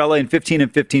 17-15 for LA and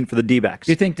 15-15 for the D-backs.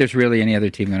 Do you think there's really any other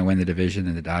team going to win the division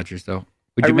than the Dodgers, though?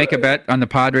 Would you make a bet on the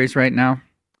Padres right now?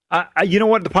 You know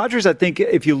what? The Padres, I think,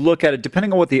 if you look at it,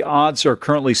 depending on what the odds are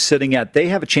currently sitting at, they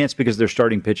have a chance because they're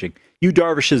starting pitching. Yu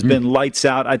Darvish has been lights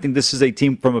out. I think this is a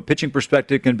team from a pitching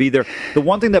perspective can be there. The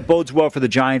one thing that bodes well for the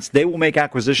Giants, they will make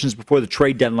acquisitions before the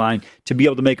trade deadline to be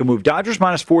able to make a move. Dodgers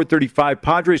minus 435,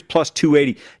 Padres plus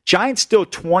 280. Giants still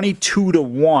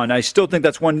 22-1. I still think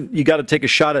that's one you got to take a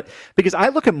shot at because I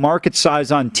look at market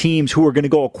size on teams who are going to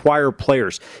go acquire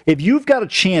players. If you've got a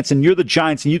chance and you're the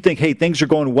Giants and you think, hey, things are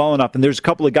going well enough and there's a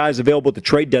couple of guys available at the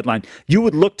trade deadline, you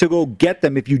would look to go get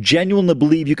them if you genuinely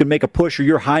believe you can make a push or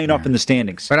you're high enough in the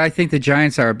standings. But I think the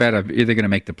Giants are a bet of either going to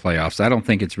make the playoffs. I don't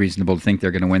think it's reasonable to think they're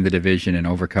going to win the division and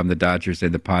overcome the Dodgers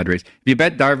and the Padres. If you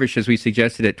bet Darvish, as we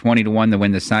suggested, at 20-1 to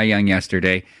win the Cy Young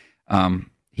yesterday,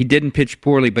 he didn't pitch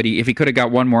poorly, but if he could have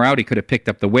got one more out, he could have picked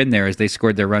up the win there as they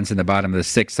scored their runs in the bottom of the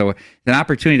 6th. So an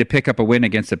opportunity to pick up a win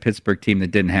against a Pittsburgh team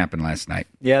that didn't happen last night.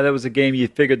 Yeah, that was a game you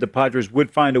figured the Padres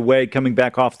would find a way coming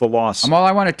back off the loss. Well,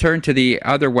 I want to turn to the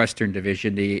other Western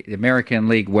Division, the American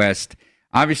League West.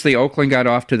 Obviously, Oakland got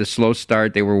off to the slow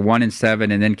start. They were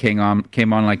 1-7 and then came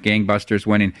on like gangbusters,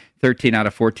 winning 13 out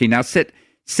of 14. Now sit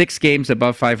 6 games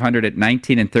above 500 at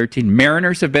 19-13.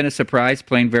 Mariners have been a surprise,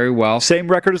 playing very well.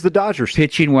 Same record as the Dodgers.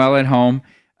 Pitching well at home.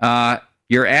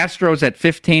 Your Astros at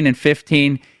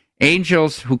 15-15.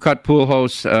 Angels, who cut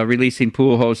Pujols, releasing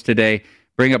Pujols today,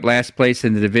 bring up last place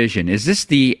in the division. Is this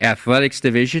the Athletics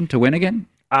division to win again?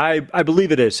 I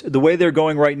believe it is. The way they're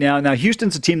going right now. Now,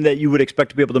 Houston's a team that you would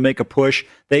expect to be able to make a push.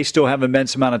 They still have an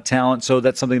immense amount of talent, so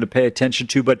that's something to pay attention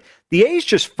to. But the A's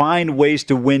just find ways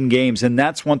to win games, and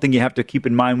that's one thing you have to keep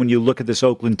in mind when you look at this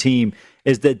Oakland team,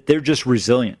 is that they're just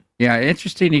resilient. Yeah,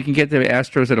 interesting. You can get the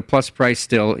Astros at a plus price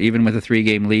still, even with a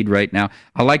 3-game lead right now.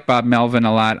 I like Bob Melvin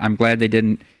a lot. I'm glad they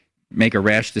didn't make a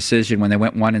rash decision when they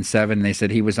went 1-7 and they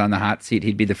said he was on the hot seat.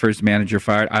 He'd be the first manager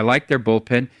fired. I like their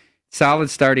bullpen. Solid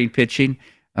starting pitching.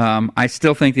 I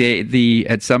still think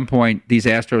at some point these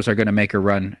Astros are going to make a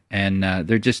run, and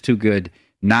they're just too good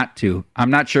not to. I'm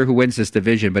not sure who wins this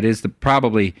division, but is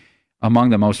probably among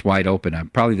the most wide open,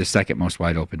 probably the second most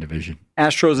wide open division.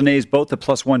 Astros and A's both at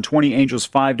plus 120, Angels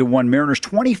 5-1, Mariners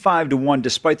 25-1,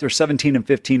 despite their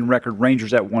 17-15 record.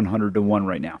 Rangers at 100-1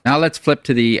 right now. Now let's flip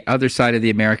to the other side of the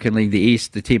American League, the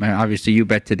East. The team, obviously, you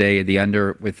bet today the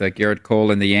under with Garrett Cole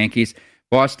and the Yankees.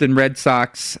 Boston Red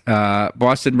Sox,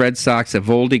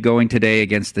 Eovaldi going today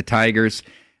against the Tigers.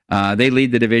 They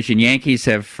lead the division. Yankees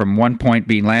have, from 1 point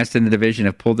being last in the division,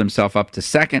 have pulled themselves up to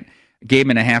second, a game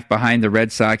and a half behind the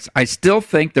Red Sox. I still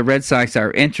think the Red Sox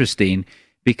are interesting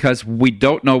because we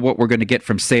don't know what we're going to get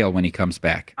from Sale when he comes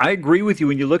back. I agree with you.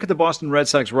 When you look at the Boston Red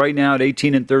Sox right now at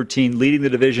 18-13, leading the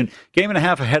division, game and a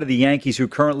half ahead of the Yankees, who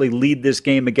currently lead this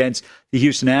game against the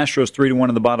Houston Astros 3-1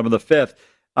 in the bottom of the 5th.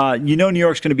 New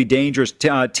York's going to be dangerous.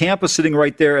 Tampa sitting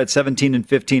right there at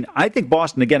 17-15. I think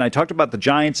Boston, again, I talked about the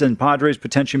Giants and Padres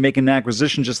potentially making an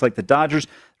acquisition just like the Dodgers.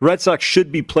 The Red Sox should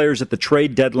be players at the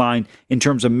trade deadline in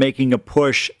terms of making a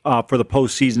push for the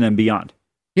postseason and beyond.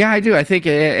 Yeah, I do. I think,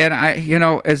 and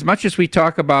as much as we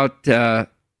talk about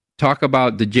talk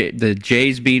about the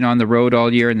Jays being on the road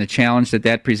all year and the challenge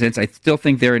that presents. I still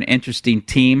think they're an interesting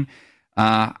team.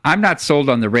 I'm not sold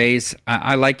on the Rays.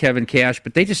 I like Kevin Cash,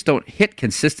 but they just don't hit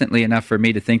consistently enough for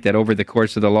me to think that over the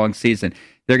course of the long season,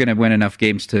 they're going to win enough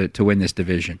games to win this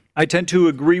division. I tend to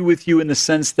agree with you in the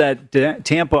sense that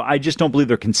Tampa, I just don't believe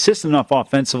they're consistent enough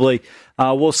offensively.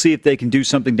 We'll see if they can do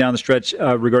something down the stretch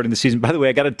regarding the season. By the way,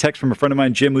 I got a text from a friend of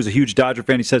mine, Jim, who's a huge Dodger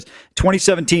fan. He says,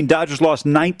 2017, Dodgers lost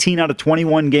 19 out of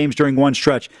 21 games during one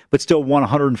stretch, but still won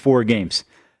 104 games.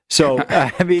 So,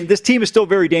 I mean, this team is still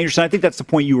very dangerous, and I think that's the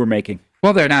point you were making.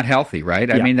 Well, they're not healthy, right?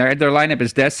 Yeah. I mean, their lineup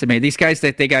is decimated. These guys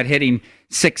that they got hitting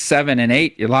 6, 7, and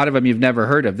 8, a lot of them you've never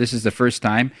heard of. This is the first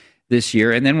time this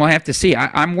year, and then we'll have to see.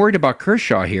 I'm worried about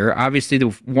Kershaw here. Obviously,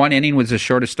 the one inning was the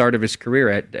shortest start of his career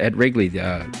at Wrigley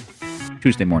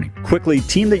Tuesday morning. Quickly,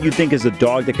 team that you think is a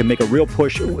dog that can make a real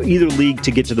push, either league, to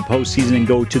get to the postseason and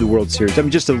go to the World Series. I mean,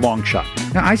 just a long shot.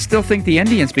 Now, I still think the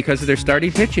Indians, because of their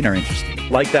starting pitching, are interesting.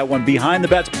 Like that one. Behind the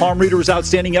Bats, Palm Reader was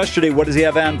outstanding yesterday. What does he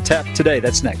have on tap today?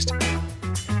 That's next.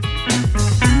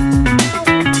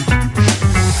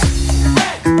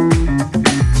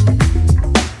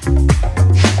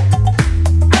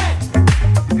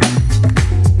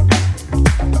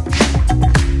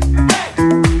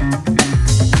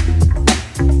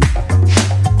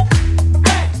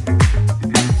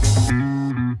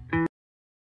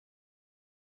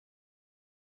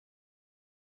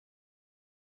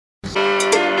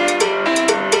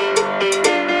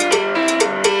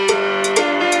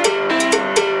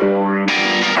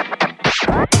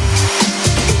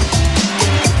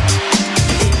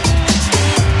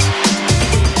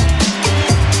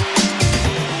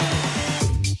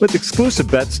 With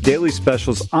exclusive bets, daily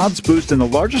specials, odds boost, and the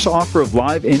largest offer of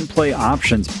live in-play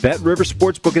options, BetRivers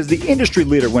Sportsbook is the industry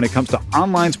leader when it comes to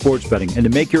online sports betting. And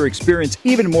to make your experience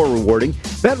even more rewarding,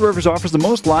 BetRivers offers the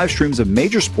most live streams of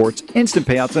major sports, instant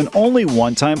payouts, and only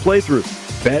one-time playthrough.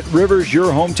 BetRivers,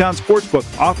 your hometown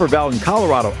sportsbook. Offer valid in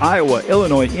Colorado, Iowa,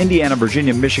 Illinois, Indiana,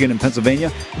 Virginia, Michigan, and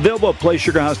Pennsylvania. Available at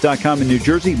PlaySugarHouse.com in New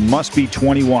Jersey. Must be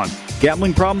 21.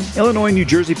 Gambling problem? Illinois, New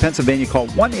Jersey, Pennsylvania. Call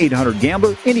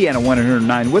 1-800-GAMBLER. Indiana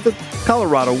 1-800-9-WITH-IT.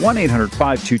 Colorado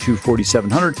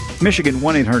 1-800-522-4700. Michigan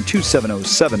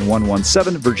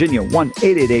 1-800-270-7117. Virginia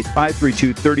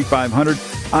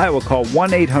 1-888-532-3500. Iowa call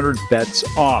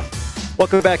 1-800-BETS-OFF.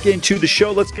 Welcome back into the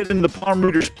show. Let's get into the Palm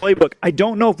Readers playbook. I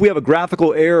don't know if we have a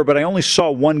graphical error, but I only saw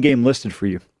one game listed for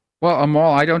you. Well,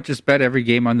 Amal, I don't just bet every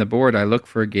game on the board. I look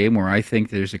for a game where I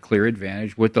think there's a clear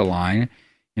advantage with the line.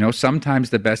 You know, sometimes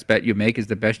the best bet you make is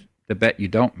the bet you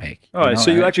don't make. All right,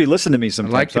 so you actually listen to me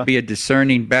sometimes. I like to be a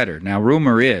discerning bettor. Now,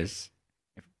 rumor is,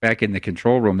 back in the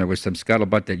control room, there was some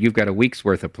scuttlebutt that you've got a week's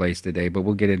worth of plays today, but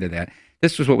we'll get into that.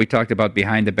 This was what we talked about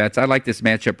behind the bets. I like this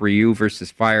matchup, Ryu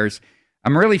versus Fiers.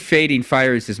 I'm really fading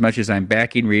Fiers as much as I'm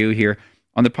backing Ryu here.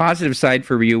 On the positive side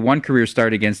for Ryu, one career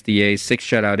start against the A's, 6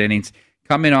 shutout innings,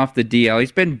 coming off the DL.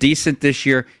 He's been decent this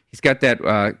year. He's got that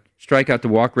strikeout to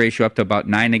walk ratio up to about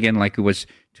 9 again, like it was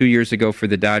 2 years ago for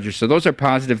the Dodgers. So those are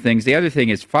positive things. The other thing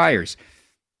is Fiers.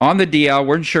 On the DL,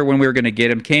 weren't sure when we were going to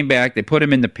get him. Came back. They put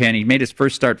him in the pen. He made his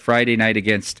first start Friday night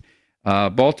against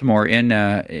Baltimore in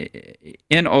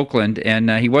Oakland,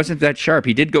 and he wasn't that sharp.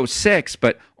 He did go 6,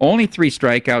 but only 3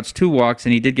 strikeouts, 2 walks,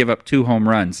 and he did give up 2 home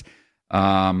runs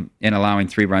in allowing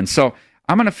 3 runs. So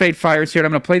I'm going to fade Fiers here.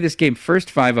 I'm going to play this game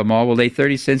first 5 of them all. We'll lay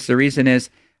 30 cents. The reason is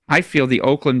I feel the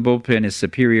Oakland bullpen is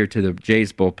superior to the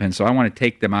Jays bullpen, so I want to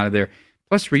take them out of there.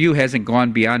 Plus, Ryu hasn't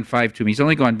gone beyond 5 to him. He's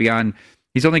only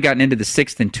gotten into the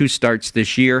 6th in 2 starts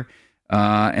this year.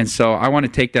 And so I want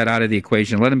to take that out of the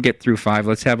equation. Let him get through 5.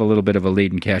 Let's have a little bit of a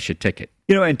lead and cash a ticket.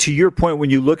 You know, and to your point, when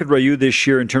you look at Ryu this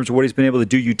year in terms of what he's been able to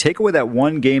do, you take away that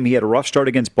one game. He had a rough start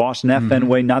against Boston at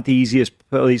Fenway, not the easiest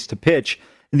place to pitch.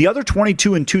 In the other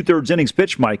 22 and 2/3 innings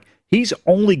pitched, Mike, he's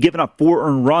only given up 4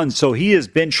 earned runs. So he has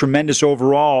been tremendous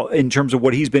overall in terms of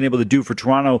what he's been able to do for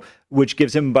Toronto, which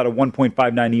gives him about a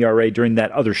 1.59 ERA during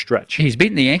that other stretch. He's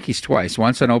beaten the Yankees twice,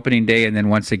 once on opening day and then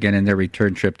once again in their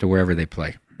return trip to wherever they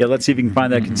play. Yeah, let's see if we can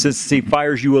find that consistency.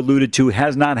 Fiers, you alluded to,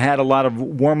 has not had a lot of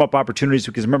warm-up opportunities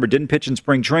because, remember, didn't pitch in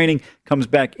spring training, comes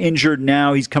back injured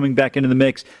now. He's coming back into the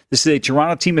mix. This is a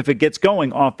Toronto team. If it gets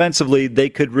going offensively, they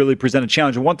could really present a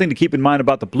challenge. And one thing to keep in mind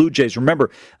about the Blue Jays,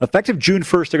 remember, effective June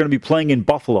 1st, they're going to be playing in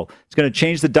Buffalo. It's going to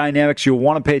change the dynamics. You'll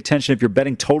want to pay attention if you're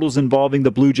betting totals involving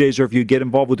the Blue Jays or if you get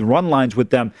involved with run lines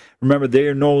with them. Remember, they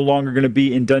are no longer going to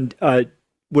be in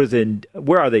what is it?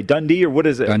 Where are they? Dundee or what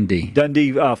is it?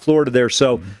 Dundee, Florida there.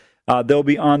 So they'll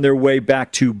be on their way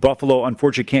back to Buffalo.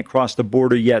 Unfortunately, can't cross the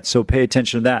border yet, so pay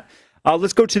attention to that.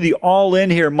 Let's go to the all-in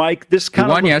here, Mike. This kind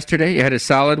you won yesterday. You had a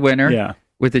solid winner. Yeah.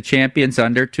 with the champions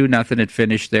under 2-0. It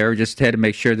finished there. Just had to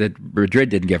make sure that Madrid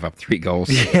didn't give up 3 goals.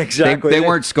 Yeah, exactly. They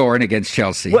weren't scoring against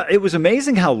Chelsea. Well, it was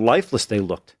amazing how lifeless they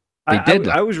looked. They did.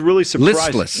 I was really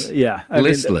surprised. Listless. Yeah.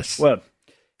 Listless. Well,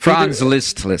 Franz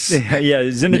Listless. Yeah,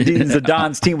 Zinedine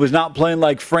Zidane's team was not playing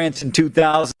like France in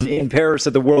 2000 in Paris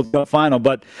at the World Cup final.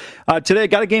 But today, I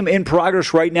got a game in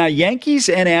progress right now. Yankees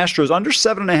and Astros, under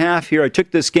 7.5 here. I took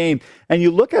this game, and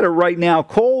you look at it right now.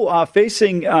 Cole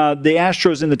facing the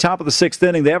Astros in the top of the 6th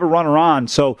inning. They have a runner on,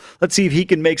 so let's see if he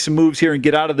can make some moves here and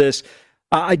get out of this.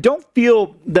 I don't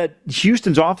feel that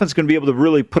Houston's offense is going to be able to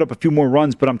really put up a few more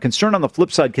runs, but I'm concerned on the flip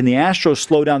side. Can the Astros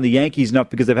slow down the Yankees enough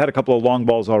because they've had a couple of long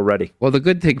balls already? Well, the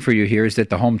good thing for you here is that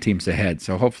the home team's ahead,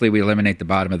 so hopefully we eliminate the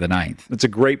bottom of the 9th. That's a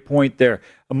great point there.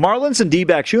 Marlins and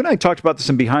D-backs, you and I talked about this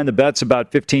in Behind the Bets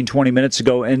about 15, 20 minutes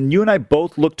ago, and you and I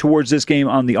both looked towards this game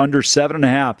on the under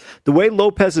 7.5. The way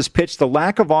Lopez has pitched, the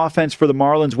lack of offense for the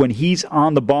Marlins when he's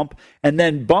on the bump, and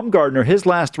then Bumgarner, his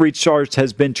last 3 starts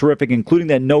has been terrific, including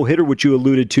that no-hitter, which you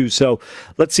alluded to. So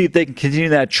let's see if they can continue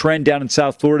that trend down in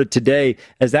South Florida today,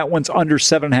 as that one's under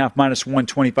 7.5, minus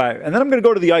 125. And then I'm going to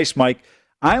go to the ice, Mike.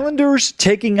 Islanders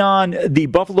taking on the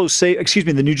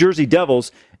the New Jersey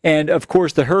Devils, and of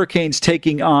course the Hurricanes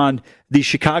taking on the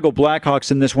Chicago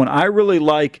Blackhawks in this one. I really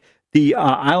like the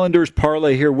Islanders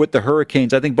parlay here with the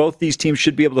Hurricanes. I think both these teams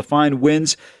should be able to find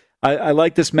wins. I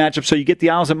like this matchup. So you get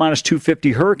the Isles at minus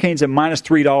 250, Hurricanes at minus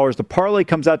 $3. The parlay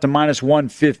comes out to minus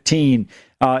 115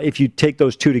 if you take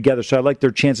those two together. So I like their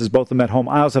chances, both of them at home.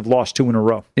 Isles have lost 2 in a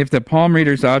row. If the palm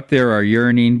readers out there are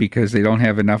yearning because they don't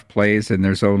have enough plays and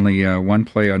there's only one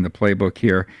play on the playbook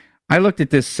here, I looked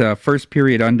at this first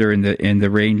period under in the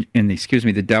range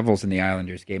the Devils and the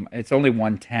Islanders game. It's only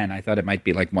 110. I thought it might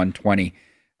be like 120.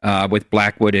 With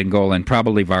Blackwood in goal and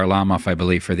probably Varlamov, I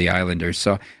believe, for the Islanders.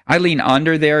 So I lean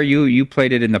under there. You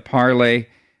played it in the parlay.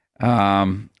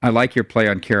 I like your play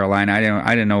on Carolina.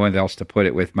 I didn't know what else to put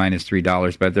it with minus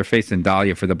 $3, but they're facing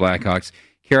Dahlia for the Blackhawks.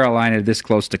 Carolina this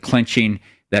close to clinching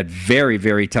that very,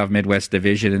 very tough Midwest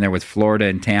division in there with Florida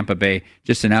and Tampa Bay.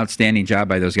 Just an outstanding job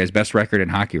by those guys. Best record in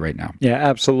hockey right now. Yeah,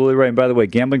 absolutely right. And by the way,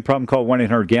 gambling problem, call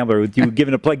 1-800-GAMBLER. With you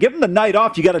giving a play, give them the night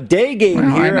off. You got a day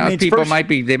game here. I mean, people might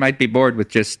be bored with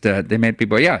just they might be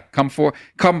bored. Yeah, come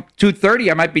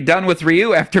 2:30. I might be done with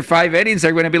Ryu after 5 innings.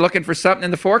 They're going to be looking for something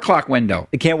in the 4 o'clock window.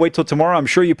 I can't wait till tomorrow. I'm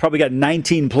sure you probably got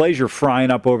 19 plays you're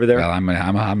frying up over there. Well, I'm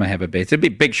gonna have a base. It'll be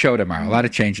a big show tomorrow. A lot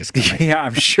of changes coming. Yeah,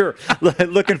 I'm sure.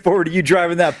 Looking forward to you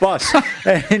driving that bus.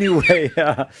 Anyway,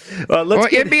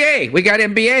 NBA. We got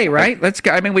NBA, right? Let's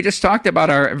go. I mean, we just talked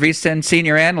about our VSiN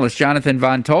senior analyst, Jonathan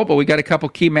Von Tobel. We got a couple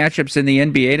key matchups in the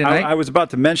NBA tonight. I was about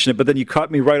to mention it, but then you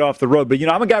caught me right off the road. But,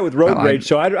 I'm a guy with road rage,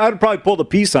 so I'd probably pull the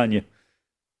piece on you.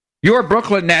 Your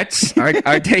Brooklyn Nets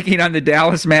are taking on the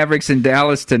Dallas Mavericks in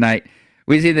Dallas tonight.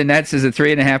 We see the Nets as a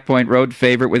 3.5-point road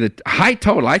favorite with a high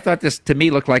total. I thought this, to me,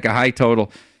 looked like a high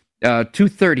total.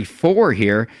 234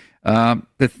 here.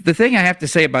 The thing I have to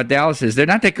say about Dallas is they're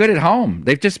not that good at home.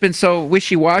 They've just been so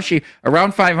wishy-washy.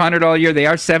 Around 500 all year. They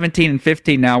are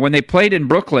 17-15 now. When they played in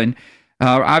Brooklyn,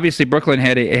 obviously Brooklyn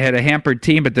had a hampered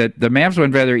team, but the Mavs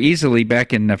won rather easily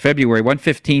back in February,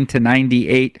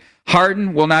 115-98.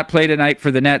 Harden will not play tonight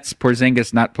for the Nets.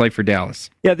 Porzingis not play for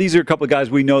Dallas. Yeah, these are a couple of guys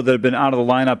we know that have been out of the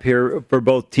lineup here for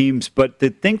both teams. But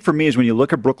the thing for me is when you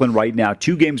look at Brooklyn right now,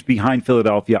 2 games behind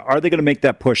Philadelphia, are they going to make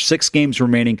that push? 6 games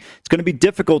remaining. It's going to be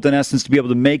difficult, in essence, to be able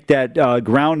to make that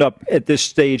ground up at this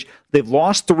stage. They've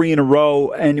lost 3 in a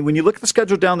row. And when you look at the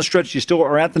schedule down the stretch, you still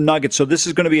are at the Nuggets. So this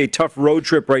is going to be a tough road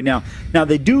trip right now. Now,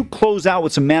 they do close out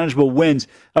with some manageable wins,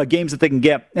 games that they can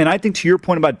get. And I think to your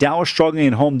point about Dallas struggling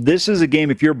at home, this is a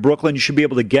game, if you're Brooklyn, you should be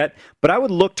able to get. But I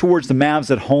would look towards the Mavs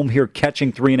at home here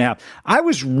catching 3.5. I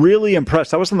was really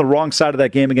impressed. I was on the wrong side of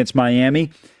that game against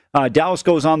Miami. Dallas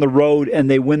goes on the road,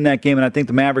 and they win that game, and I think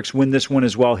the Mavericks win this one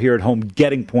as well here at home,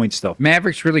 getting points, though.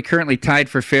 Mavericks really currently tied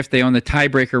for 5th. They own the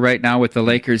tiebreaker right now with the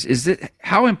Lakers.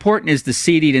 How important is the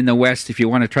seeding in the West if you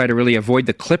want to try to really avoid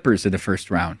the Clippers in the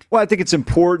first round? Well, I think it's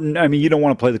important. I mean, you don't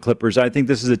want to play the Clippers. I think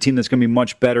this is a team that's going to be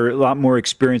much better, a lot more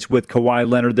experience with Kawhi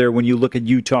Leonard there. When you look at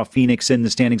Utah, Phoenix in the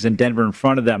standings, and Denver in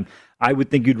front of them, I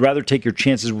would think you'd rather take your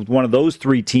chances with one of those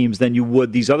 3 teams than you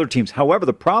would these other teams. However,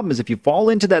 the problem is if you fall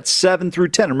into that 7 through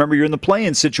 10, remember you're in the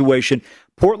play-in situation,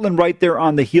 Portland right there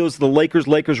on the heels of the Lakers.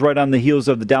 Lakers right on the heels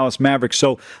of the Dallas Mavericks.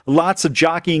 So lots of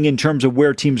jockeying in terms of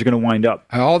where teams are going to wind up.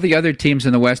 All the other teams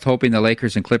in the West hoping the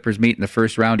Lakers and Clippers meet in the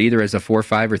first round, either as a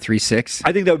 4-5 or 3-6.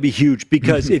 I think that would be huge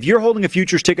because if you're holding a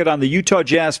futures ticket on the Utah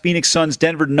Jazz, Phoenix Suns,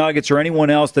 Denver Nuggets, or anyone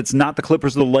else that's not the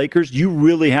Clippers or the Lakers, you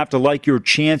really have to like your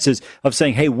chances of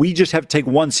saying, hey, we just have to take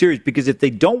one series, because if they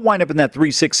don't wind up in that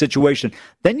 3-6 situation,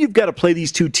 then you've got to play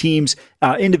these two teams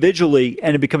individually,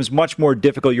 and it becomes much more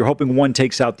difficult. You're hoping one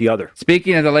takes out the other.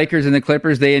 Speaking of the Lakers and the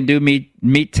Clippers, they do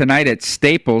meet tonight at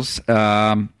Staples.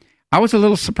 I was a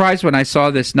little surprised when I saw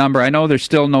this number. I know there's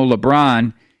still no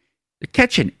LeBron. They're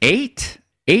catching 8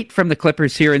 from the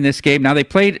Clippers here in this game. Now, they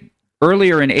played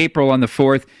earlier in April on the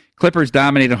 4th. Clippers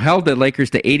dominated, held the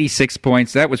Lakers to 86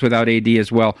 points. That was without AD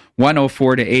as well,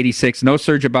 104 to 86. No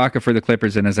Serge Ibaka for the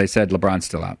Clippers, and as I said, LeBron's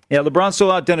still out. Yeah, LeBron's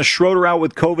still out. Dennis Schroeder out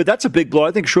with COVID. That's a big blow. I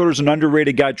think Schroeder's an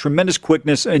underrated guy. Tremendous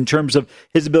quickness in terms of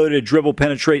his ability to dribble,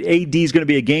 penetrate. AD is going to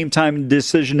be a game-time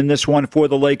decision in this one for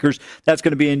the Lakers. That's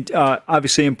going to be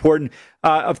obviously important.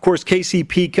 Of course,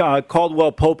 KCP,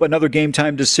 Caldwell Pope, another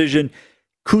game-time decision.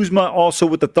 Kuzma, also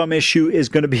with the thumb issue, is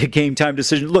going to be a game-time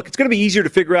decision. Look, it's going to be easier to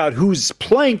figure out who's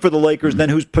playing for the Lakers than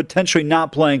who's potentially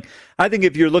not playing. I think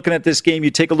if you're looking at this game, you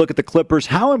take a look at the Clippers.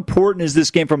 How important is this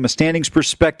game from a standings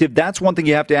perspective? That's one thing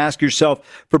you have to ask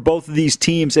yourself for both of these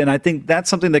teams, and I think that's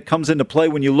something that comes into play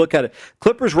when you look at it.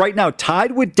 Clippers right now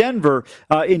tied with Denver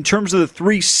in terms of the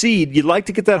 3 seed. You'd like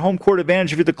to get that home court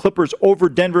advantage if you're the Clippers over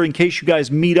Denver in case you guys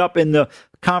meet up in the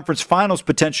conference finals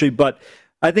potentially, but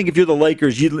I think if you're the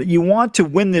Lakers, you want to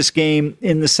win this game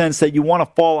in the sense that you want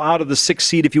to fall out of the 6th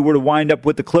seed if you were to wind up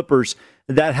with the Clippers.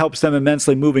 That helps them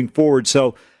immensely moving forward.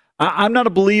 So I'm not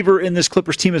a believer in this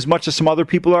Clippers team as much as some other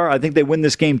people are. I think they win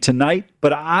this game tonight.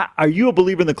 But are you a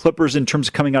believer in the Clippers in terms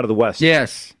of coming out of the West?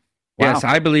 Yes. Wow. Yes,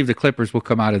 I believe the Clippers will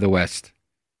come out of the West.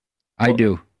 I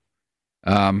do.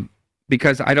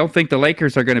 Because I don't think the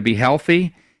Lakers are going to be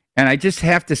healthy. And I just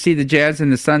have to see the Jazz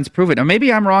and the Suns prove it. Now,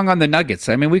 maybe I'm wrong on the Nuggets.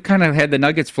 I mean, we kind of had the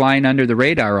Nuggets flying under the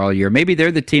radar all year. Maybe they're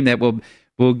the team that will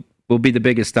be the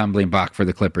biggest stumbling block for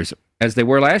the Clippers, as they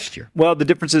were last year. Well, the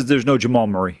difference is there's no Jamal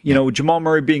Murray. You know, Jamal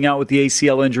Murray being out with the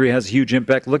ACL injury has a huge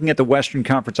impact. Looking at the Western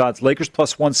Conference odds, Lakers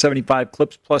plus 175,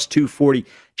 Clips plus 240,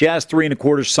 Jazz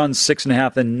 3.25, Suns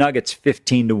 6.5, and Nuggets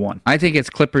 15-1. I think it's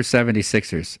Clippers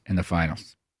 76ers in the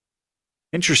finals.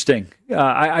 Interesting.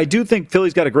 I do think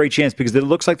Philly's got a great chance because it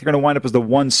looks like they're going to wind up as the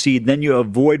 1 seed. Then you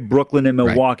avoid Brooklyn and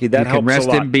Milwaukee. Right. That helps rest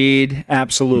a lot. Embiid.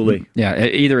 Absolutely. Mm-hmm. Yeah,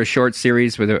 either a short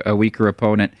series with a weaker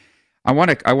opponent. I want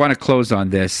to close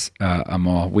on this,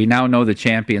 Amal. We now know the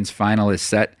champions final is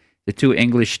set. The 2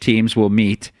 English teams will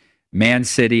meet, Man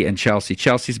City and Chelsea.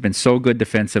 Chelsea's been so good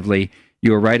defensively.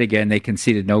 You were right again. They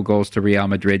conceded no goals to Real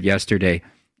Madrid yesterday.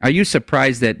 Are you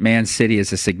surprised that Man City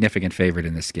is a significant favorite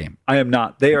in this game? I am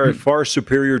not. They are a far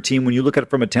superior team. When you look at it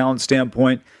from a talent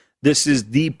standpoint, this is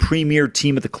the premier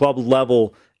team at the club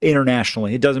level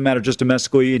internationally. It doesn't matter just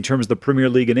domestically in terms of the Premier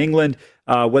League in England,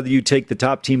 whether you take the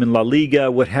top team in La Liga,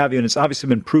 what have you, and it's obviously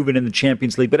been proven in the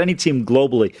Champions League, but any team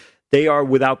globally, they are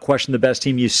without question the best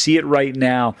team. You see it right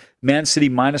now. Man City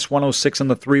minus 106 on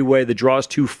the 3-way. The draw is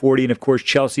 240, and of course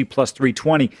Chelsea plus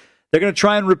 320. They're going to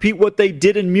try and repeat what they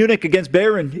did in Munich against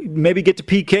Bayern. Maybe get to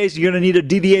PKs. You're going to need a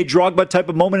Didier Drogba type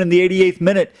of moment in the 88th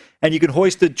minute, and you can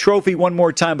hoist the trophy one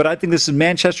more time. But I think this is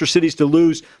Manchester City's to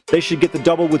lose. They should get the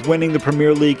double with winning the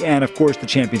Premier League and, of course, the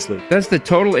Champions League. Does the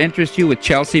total interest you with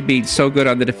Chelsea being so good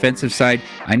on the defensive side?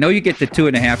 I know you get the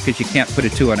 2.5 because you can't put a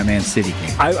 2 on a Man City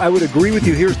game. I would agree with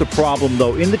you. Here's the problem,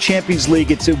 though. In the Champions League,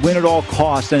 it's a win at all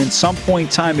costs. And at some point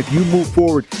in time, if you move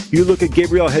forward, you look at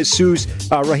Gabriel Jesus,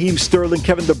 Raheem Sterling,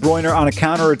 Kevin De Bruyne on a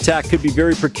counter-attack could be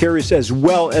very precarious, as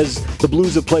well as the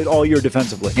Blues have played all year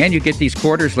defensively. And you get these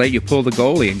quarters late, you pull the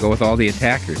goalie and go with all the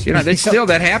attackers. You know, still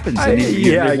that happens.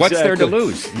 What's there to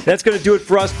lose? That's going to do it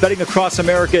for us. Betting Across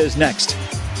America is next.